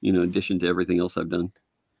 in addition to everything else I've done.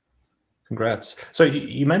 Congrats. So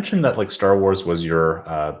you mentioned that Star Wars was your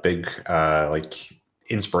big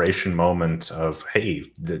inspiration moment of, hey,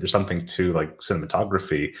 there's something to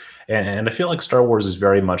cinematography. And I feel like Star Wars is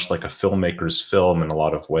very much like a filmmaker's film in a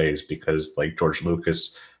lot of ways, because George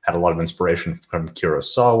Lucas had a lot of inspiration from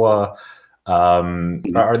Kurosawa.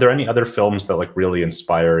 Are there any other films that really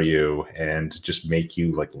inspire you and just make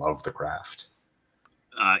you love the craft?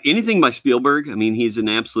 Anything by Spielberg. He's an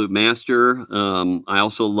absolute master. I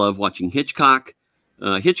also love watching Hitchcock.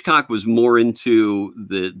 Hitchcock was more into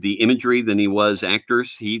the imagery than he was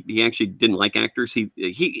actors. He actually didn't like actors.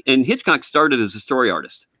 And Hitchcock started as a story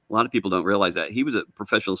artist. A lot of people don't realize that. He was a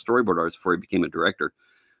professional storyboard artist before he became a director.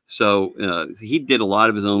 So he did a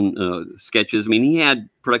lot of his own sketches. He had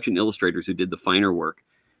production illustrators who did the finer work,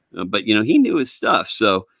 but he knew his stuff.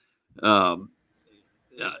 So.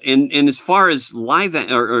 And as far as live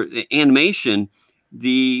or animation,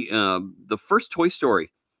 the first Toy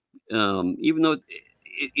Story, even though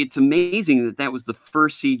it's amazing that was the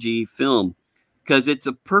first CG film, because it's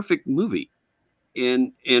a perfect movie.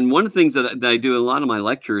 And one of the things that I do in a lot of my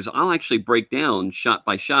lectures, I'll actually break down shot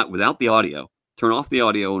by shot without the audio, turn off the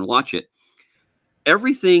audio and watch it.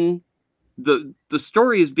 everything, the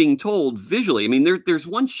story is being told visually. I mean, there's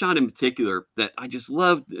one shot in particular that I just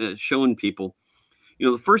love showing people. You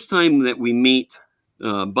know, the first time that we meet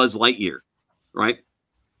Buzz Lightyear, right?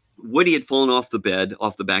 Woody had fallen off the bed,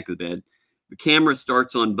 off the back of the bed. The camera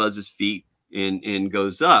starts on Buzz's feet and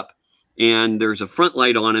goes up, and there's a front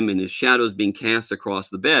light on him, and his shadow is being cast across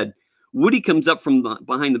the bed. Woody comes up from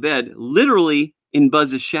behind the bed, literally in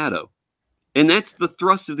Buzz's shadow. And that's the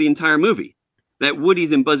thrust of the entire movie, that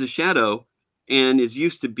Woody's in Buzz's shadow and is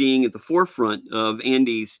used to being at the forefront of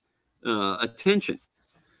Andy's attention.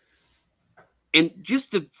 And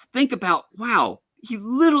just to think about, wow, he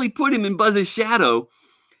literally put him in Buzz's shadow.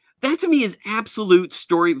 That to me is absolute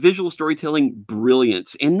visual storytelling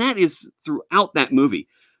brilliance. And that is throughout that movie.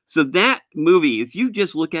 So that movie, if you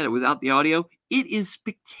just look at it without the audio, it is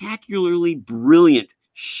spectacularly brilliant,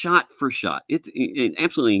 shot for shot. It's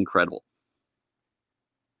absolutely incredible.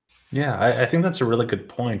 Yeah, I think that's a really good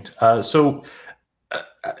point. So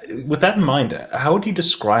with that in mind, how would you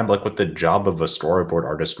describe like what the job of a storyboard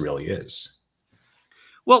artist really is?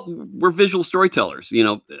 Well, we're visual storytellers, you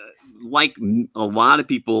know, like a lot of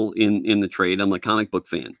people in the trade. I'm a comic book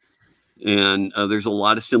fan, and there's a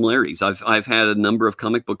lot of similarities. I've had a number of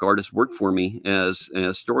comic book artists work for me as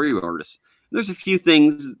story artists. There's a few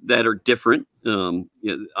things that are different,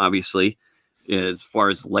 obviously, as far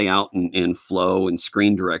as layout and flow and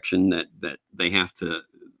screen direction that they have to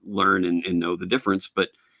learn and know the difference. But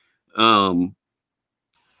again,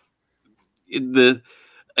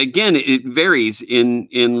 it varies.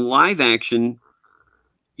 In live action,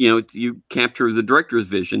 you know, you capture the director's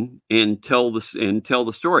vision and tell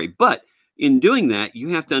the story. But in doing that, you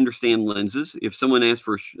have to understand lenses. If someone asks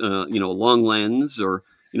for you know, a long lens, or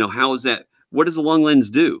you know, how is that? What does a long lens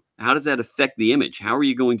do? How does that affect the image? How are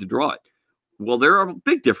you going to draw it? Well, there are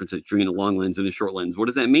big differences between a long lens and a short lens. What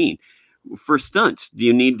does that mean? For stunts, do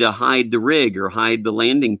you need to hide the rig or hide the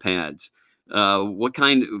landing pads? What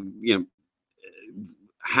kind of, you know,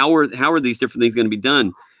 how are these different things going to be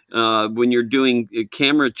done? When you're doing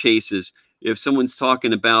camera chases, if someone's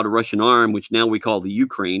talking about a Russian arm, which now we call the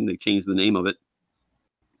Ukraine, they changed the name of it.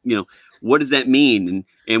 You know, what does that mean?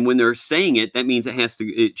 And when they're saying it, that means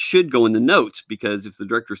it should go in the notes, because if the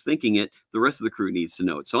director's thinking it, the rest of the crew needs to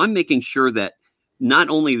know it. So I'm making sure that not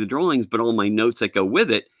only the drawings, but all my notes that go with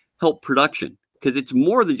it help production, because it's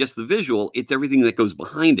more than just the visual, it's everything that goes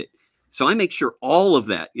behind it. So I make sure all of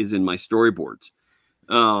that is in my storyboards.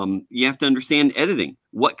 You have to understand editing,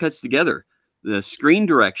 what cuts together. The screen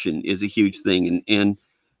direction is a huge thing. And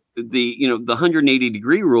the, you know, the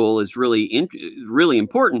 180-degree rule is really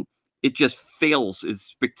important. It just fails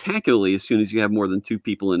spectacularly as soon as you have more than 2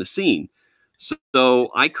 people in a scene. So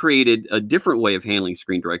I created a different way of handling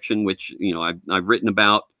screen direction, which, you know, I've written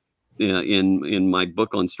about in my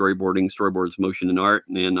book on storyboarding, Storyboards, Motion, and Art.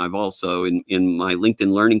 And I've also in my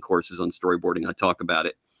LinkedIn learning courses on storyboarding, I talk about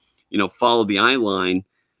it. You know, follow the eye line.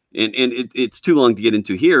 And it's too long to get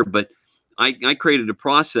into here, but I created a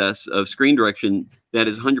process of screen direction that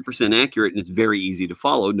is 100% accurate, and it's very easy to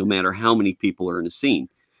follow no matter how many people are in a scene.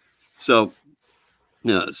 So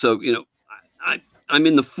you know, I'm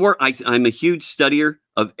a huge studier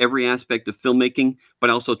of every aspect of filmmaking, but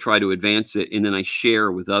I also try to advance it, and then I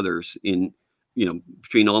share with others in, you know,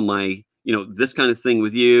 between all my, you know, this kind of thing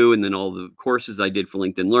with you, and then all the courses I did for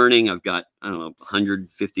LinkedIn Learning. I've got, I don't know,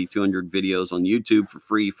 150, 200 videos on YouTube for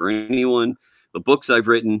free for anyone. The books I've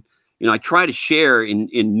written, you know, I try to share in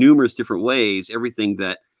numerous different ways everything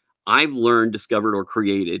that I've learned, discovered, or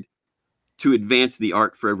created to advance the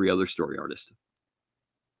art for every other story artist.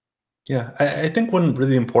 Yeah, I think one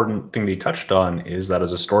really important thing that you touched on is that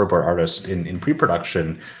as a storyboard artist in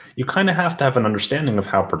pre-production, you kind of have to have an understanding of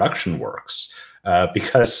how production works,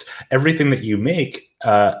 because everything that you make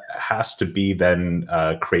has to be then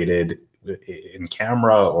created in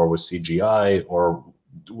camera or with CGI or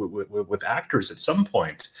with actors at some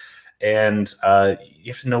point. And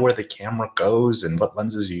you have to know where the camera goes and what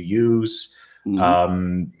lenses you use. I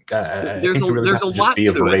think you really have to just be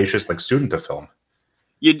a voracious like student of film.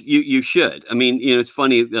 You should. I mean, you know, it's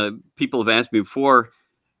funny. People have asked me before,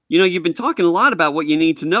 you know, you've been talking a lot about what you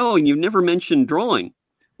need to know, and you've never mentioned drawing.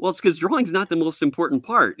 Well, it's because drawing's not the most important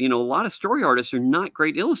part. You know, a lot of story artists are not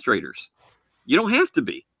great illustrators. You don't have to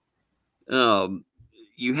be.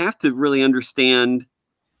 You have to really understand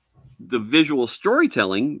the visual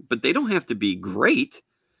storytelling, but they don't have to be great.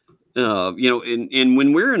 You know, and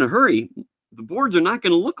when we're in a hurry, the boards are not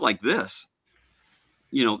going to look like this.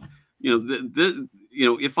 You know,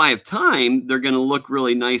 if I have time, they're going to look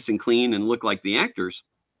really nice and clean and look like the actors.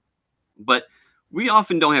 But we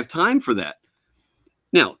often don't have time for that.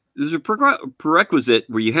 Now, there's a prerequisite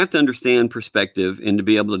where you have to understand perspective and to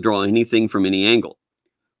be able to draw anything from any angle.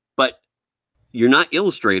 But you're not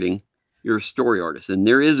illustrating, you're a story artist. And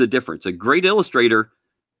there is a difference. A great illustrator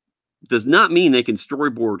does not mean they can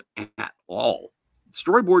storyboard at all.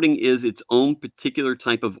 Storyboarding is its own particular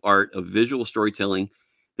type of art of visual storytelling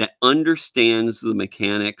that understands the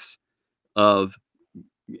mechanics of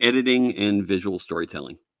editing and visual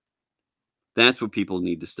storytelling. That's what people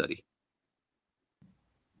need to study.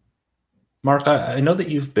 Mark, I know that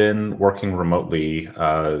you've been working remotely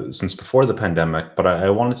since before the pandemic, but I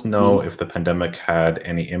wanted to know if the pandemic had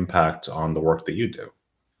any impact on the work that you do.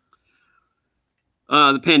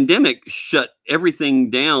 The pandemic shut everything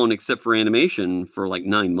down except for animation for like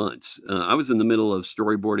 9 months. I was in the middle of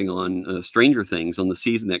storyboarding on Stranger Things, on the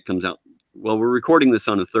season that comes out. Well, we're recording this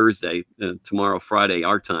on a Thursday. Tomorrow, Friday,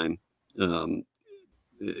 our time,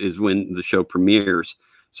 is when the show premieres.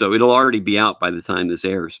 So it'll already be out by the time this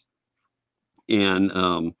airs. And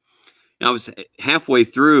I was halfway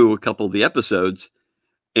through a couple of the episodes,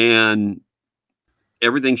 and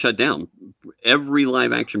everything shut down. Every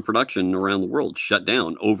live action production around the world shut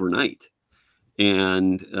down overnight.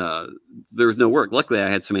 And there was no work. Luckily, I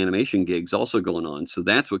had some animation gigs also going on. So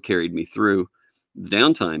that's what carried me through the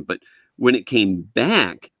downtime. But when it came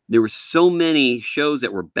back, there were so many shows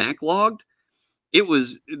that were backlogged.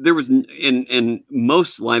 And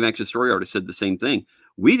most live action story artists said the same thing.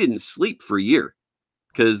 We didn't sleep for a year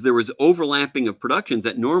because there was overlapping of productions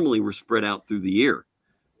that normally were spread out through the year,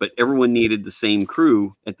 but everyone needed the same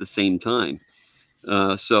crew at the same time.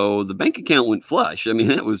 So the bank account went flush. I mean,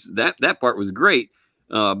 that part was great.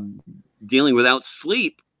 Dealing without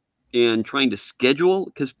sleep and trying to schedule,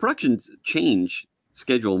 because productions change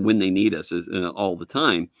schedule when they need us all the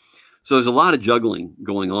time. So there's a lot of juggling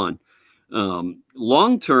going on.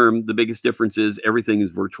 Long term, the biggest difference is everything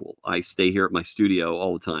is virtual. I stay here at my studio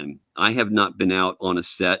all the time. I have not been out on a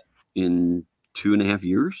set in 2.5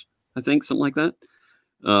 years, I think, something like that.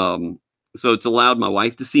 So it's allowed my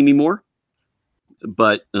wife to see me more,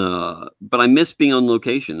 but I miss being on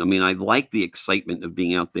location. I mean, I like the excitement of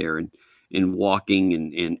being out there and walking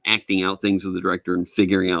and acting out things with the director and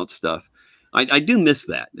figuring out stuff. I do miss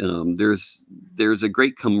that. There's a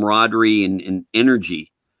great camaraderie and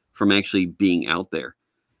energy from actually being out there.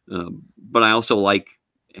 But I also like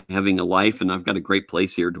having a life, and I've got a great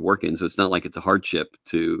place here to work in. So it's not like it's a hardship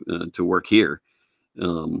to work here.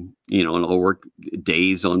 And I'll work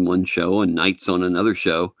days on one show and nights on another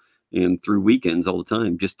show and through weekends all the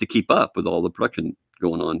time just to keep up with all the production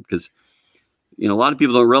going on. Because, a lot of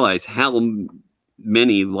people don't realize how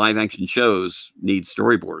many live action shows need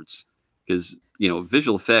storyboards, because,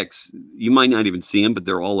 visual effects, you might not even see them, but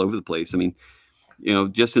they're all over the place. I mean,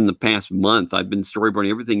 just in the past month, I've been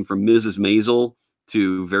storyboarding everything from Mrs. Maisel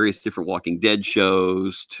to various different Walking Dead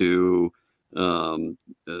shows to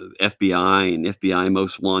FBI and FBI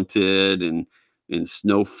Most Wanted and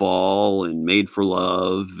Snowfall and Made for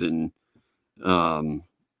Love and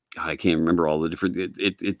God, I can't remember all the different.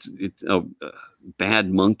 It's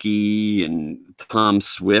Bad Monkey and Tom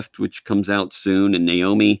Swift, which comes out soon, and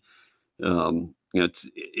Naomi.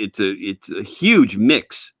 It's a huge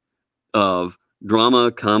mix of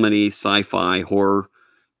drama, comedy, sci-fi, horror.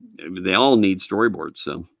 They all need storyboards.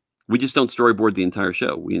 So we just don't storyboard the entire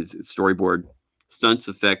show. We storyboard stunts,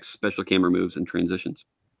 effects, special camera moves, and transitions.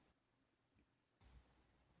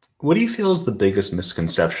 What do you feel is the biggest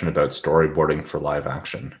misconception about storyboarding for live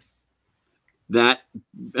action? That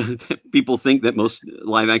people think that most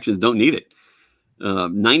live actions don't need it.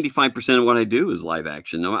 95% of what I do is live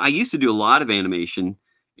action. Now, I used to do a lot of animation,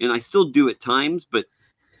 and I still do at times, but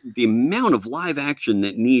the amount of live action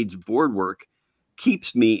that needs board work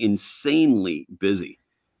keeps me insanely busy.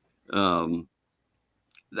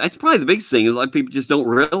 That's probably the biggest thing. A lot of people just don't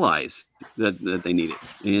realize that they need it,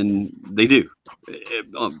 and they do.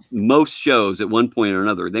 Most shows at one point or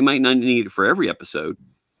another, they might not need it for every episode,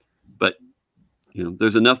 but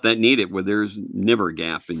there's enough that need it where there's never a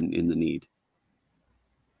gap in the need.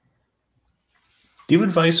 Do you have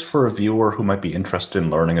advice for a viewer who might be interested in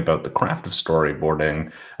learning about the craft of storyboarding,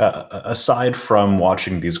 aside from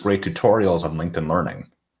watching these great tutorials on LinkedIn Learning?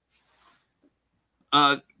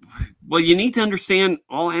 Well, you need to understand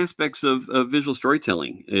all aspects of visual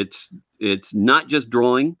storytelling. It's not just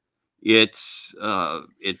drawing. It's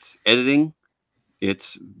editing.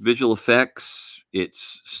 It's visual effects.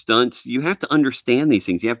 It's stunts. You have to understand these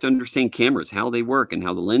things. You have to understand cameras, how they work, and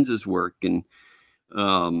how the lenses work, and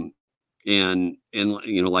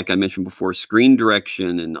like I mentioned before, screen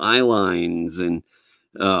direction and eye lines and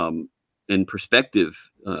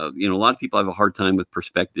perspective. A lot of people have a hard time with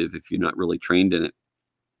perspective if you're not really trained in it.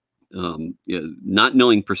 not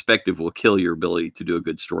knowing perspective will kill your ability to do a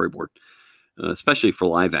good storyboard, especially for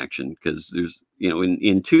live action, because there's,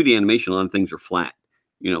 in 2D animation, a lot of things are flat,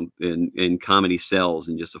 and comedy sells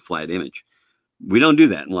in just a flat image. We don't do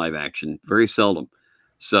that in live action, very seldom.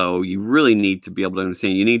 So you really need to be able to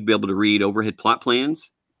understand. You need to be able to read overhead plot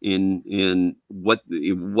plans in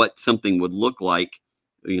what something would look like,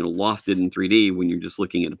 lofted in 3D when you're just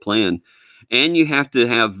looking at a plan. And you have to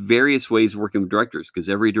have various ways of working with directors, because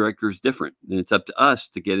every director is different, and it's up to us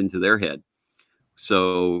to get into their head.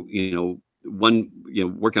 So,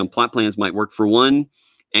 working on plot plans might work for one,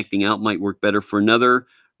 acting out might work better for another,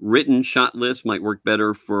 written shot list might work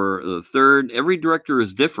better for the third. Every director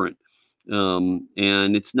is different. And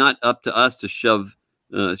it's not up to us to shove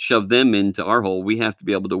them into our hole. We have to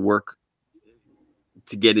be able to work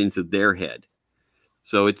to get into their head.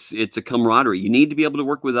 So it's a camaraderie. You need to be able to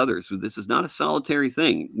work with others. This is not a solitary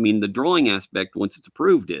thing. I mean, the drawing aspect, once it's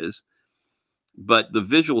approved, is, but the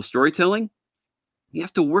visual storytelling, you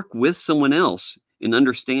have to work with someone else and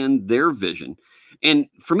understand their vision. And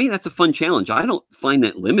for me, that's a fun challenge. I don't find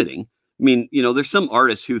that limiting. I mean, there's some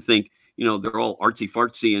artists who think, they're all artsy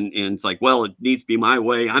fartsy, and it's like, well, it needs to be my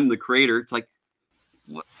way. I'm the creator. It's like,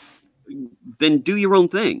 what? Then do your own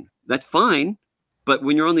thing. That's fine. But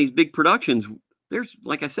when you're on these big productions, there's,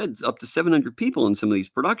 like I said, up to 700 people in some of these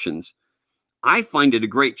productions. I find it a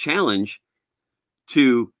great challenge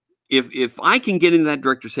to, if I can get into that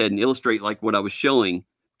director's head and illustrate like what I was showing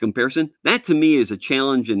comparison, that to me is a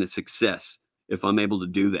challenge and a success if I'm able to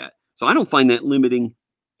do that. So I don't find that limiting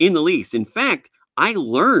in the least. In fact, I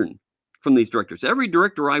learn from these directors. Every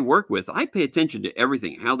director I work with, I pay attention to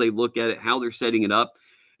everything, how they look at it, how they're setting it up.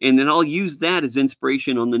 And then I'll use that as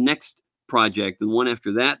inspiration on the next project and one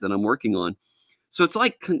after that I'm working on. So it's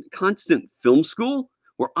like constant film school,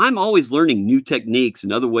 where I'm always learning new techniques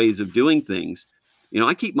and other ways of doing things.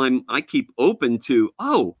 I keep open to,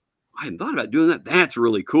 oh, I hadn't thought about doing that. That's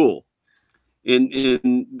really cool.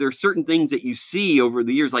 And there's certain things that you see over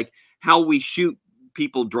the years, like how we shoot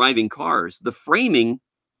people driving cars. The framing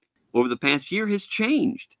over the past year has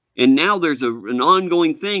changed. And now there's an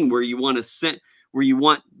ongoing thing where you want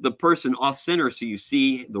the person off center, so you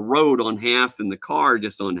see the road on half and the car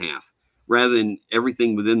just on half, rather than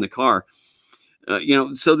everything within the car.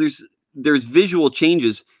 So there's visual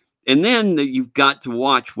changes. And then you've got to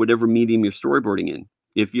watch whatever medium you're storyboarding in.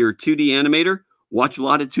 If you're a 2D animator, watch a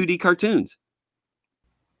lot of 2D cartoons.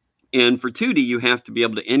 And for 2D, you have to be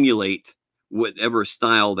able to emulate whatever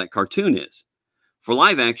style that cartoon is. For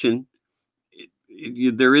live action,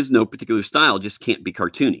 there is no particular style, it just can't be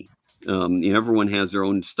cartoony. Everyone has their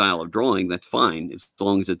own style of drawing. That's fine, as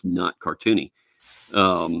long as it's not cartoony.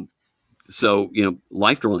 So,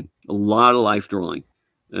 life drawing, a lot of life drawing,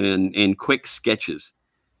 and quick sketches.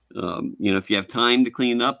 If you have time to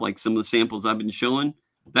clean it up, like some of the samples I've been showing,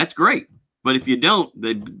 that's great. But if you don't,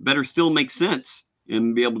 they better still make sense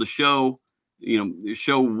and be able to show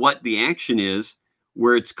what the action is,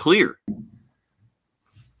 where it's clear.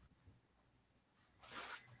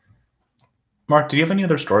 Mark, do you have any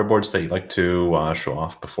other storyboards that you'd like to show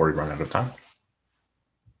off before we run out of time?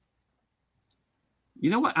 You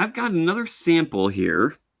know what? I've got another sample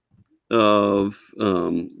here of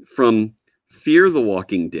from Fear the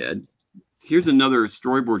Walking Dead. Here's another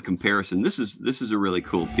storyboard comparison. This is a really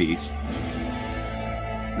cool piece.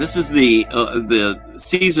 This is the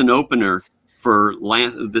season opener for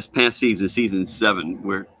this past season, season 7.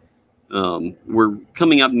 We're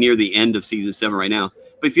coming up near the end of season 7 right now.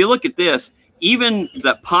 But if you look at this, even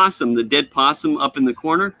that possum, the dead possum up in the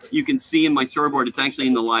corner, you can see in my storyboard, it's actually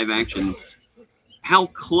in the live action, how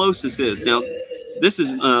close this is. Now, this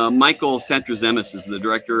is Michael Satrazemis is the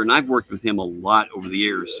director, and I've worked with him a lot over the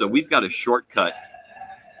years. So we've got a shortcut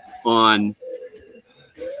on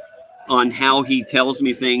how he tells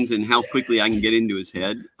me things and how quickly I can get into his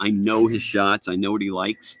head. I know his shots. I know what he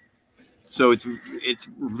likes. So it's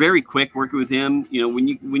very quick working with him.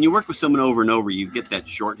 When you work with someone over and over, you get that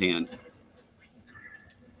shorthand.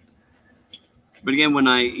 But again, when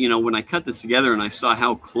I cut this together and I saw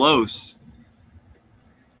how close,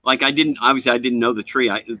 like I didn't know the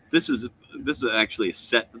tree. This is actually a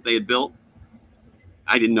set that they had built.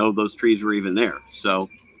 I didn't know those trees were even there. So,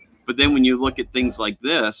 but then when you look at things like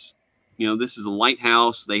this, this is a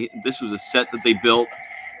lighthouse. This was a set that they built.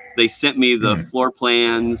 They sent me the floor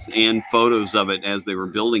plans and photos of it as they were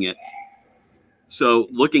building it. So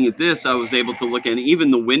looking at this, I was able to look at even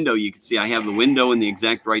the window. You can see I have the window in the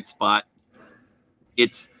exact right spot.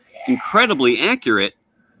 It's incredibly accurate,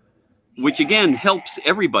 which again helps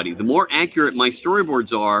everybody. The more accurate my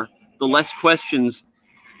storyboards are, the less questions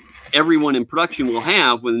everyone in production will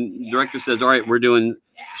have when the director says, all right, we're doing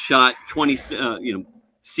shot 20,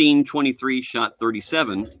 scene 23, shot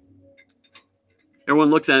 37, everyone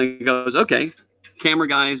looks at it and goes, okay, camera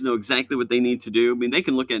guys know exactly what they need to do. I mean, they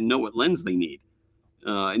can look at and know what lens they need.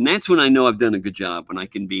 And that's when I know I've done a good job, when I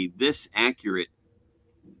can be this accurate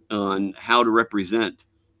on how to represent.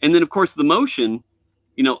 And then, of course, the motion,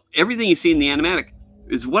 everything you see in the animatic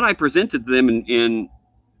is what I presented to them in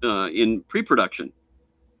pre-production.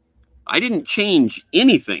 I didn't change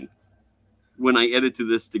anything when I edited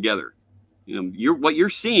this together. What you're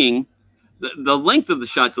seeing, the length of the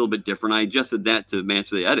shot's a little bit different. I adjusted that to match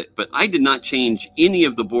the edit, but I did not change any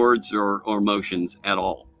of the boards or motions at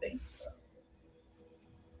all.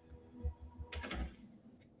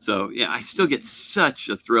 So yeah, I still get such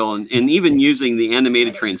a thrill, and even using the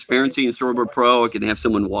animated transparency in Storyboard Pro, I can have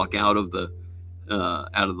someone walk out of the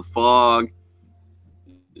fog,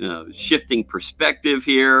 shifting perspective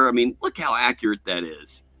here. I mean, look how accurate that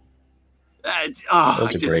is. I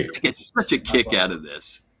get such a kick out of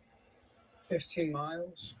this. 15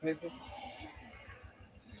 miles, maybe.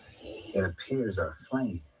 It appears our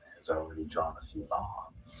flame has already drawn a few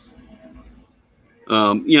bombs.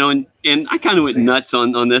 And I kind of went nuts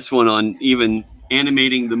on this one, on even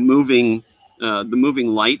animating the moving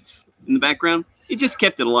lights in the background. It just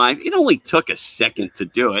kept it alive. It only took a second to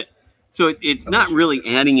do it, so it's not really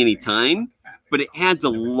adding any time, but it adds a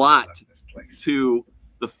lot to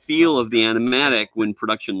the feel of the animatic when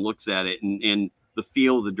production looks at it, and the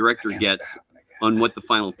feel the director gets on what the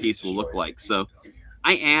final piece will look like. So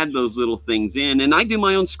I add those little things in, and I do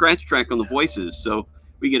my own scratch track on the voices, so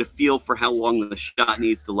we get a feel for how long the shot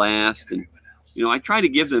needs to last. And, I try to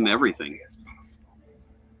give them everything,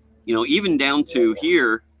 even down to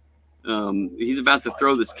here. He's about to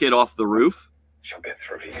throw this kid off the roof.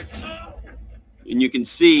 And you can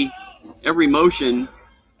see every motion.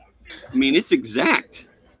 I mean, it's exact.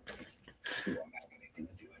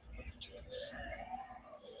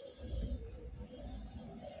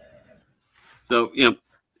 So,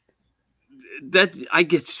 that I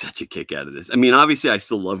get such a kick out of this. I mean, obviously, I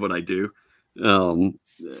still love what I do,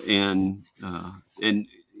 and in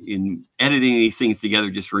editing these things together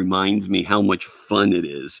just reminds me how much fun it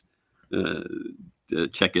is to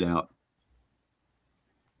check it out.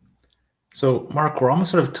 So, Mark, we're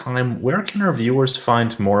almost out of time. Where can our viewers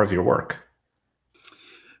find more of your work?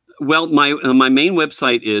 Well, my main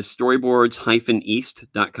website is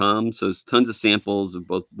storyboards-east.com. So there's tons of samples of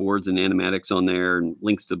both boards and animatics on there, and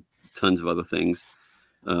links to tons of other things.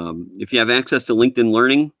 If you have access to LinkedIn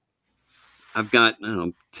Learning, I've got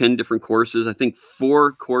 10 different courses. I think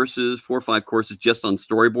 4 or 5 courses just on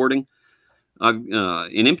storyboarding.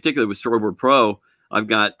 And in particular with Storyboard Pro, I've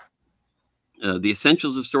got the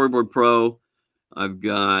Essentials of Storyboard Pro. I've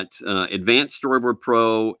got Advanced Storyboard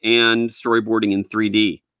Pro and Storyboarding in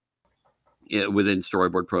 3D within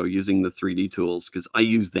Storyboard Pro, using the 3D tools, because I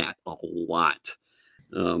use that a lot.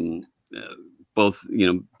 Both,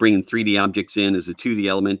 bringing 3D objects in as a 2D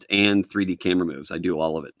element and 3D camera moves. I do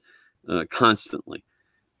all of it constantly.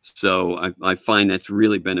 So I find that's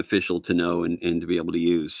really beneficial to know and to be able to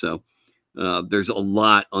use. So there's a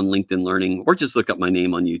lot on LinkedIn Learning, or just look up my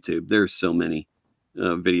name on YouTube. There's so many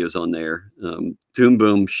videos on there. Toon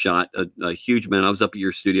Boom shot a huge amount. I was up at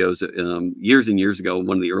your studios years and years ago,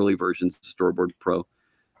 one of the early versions of Storyboard Pro.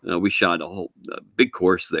 We shot a big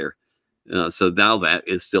course there. So now that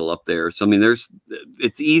is still up there. So, I mean,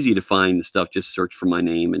 it's easy to find the stuff. Just search for my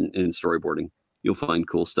name and storyboarding. You'll find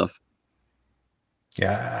cool stuff.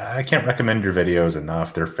 Yeah, I can't recommend your videos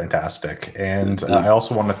enough. They're fantastic. And I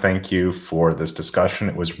also want to thank you for this discussion.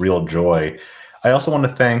 It was real joy. I also want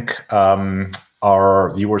to thank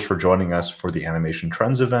our viewers for joining us for the Animation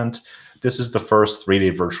Trends event. This is the first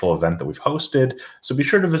 3-day virtual event that we've hosted, so be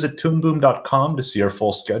sure to visit toonboom.com to see our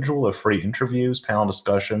full schedule of free interviews, panel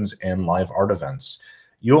discussions, and live art events.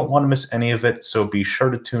 You won't want to miss any of it, so be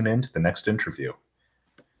sure to tune in to the next interview.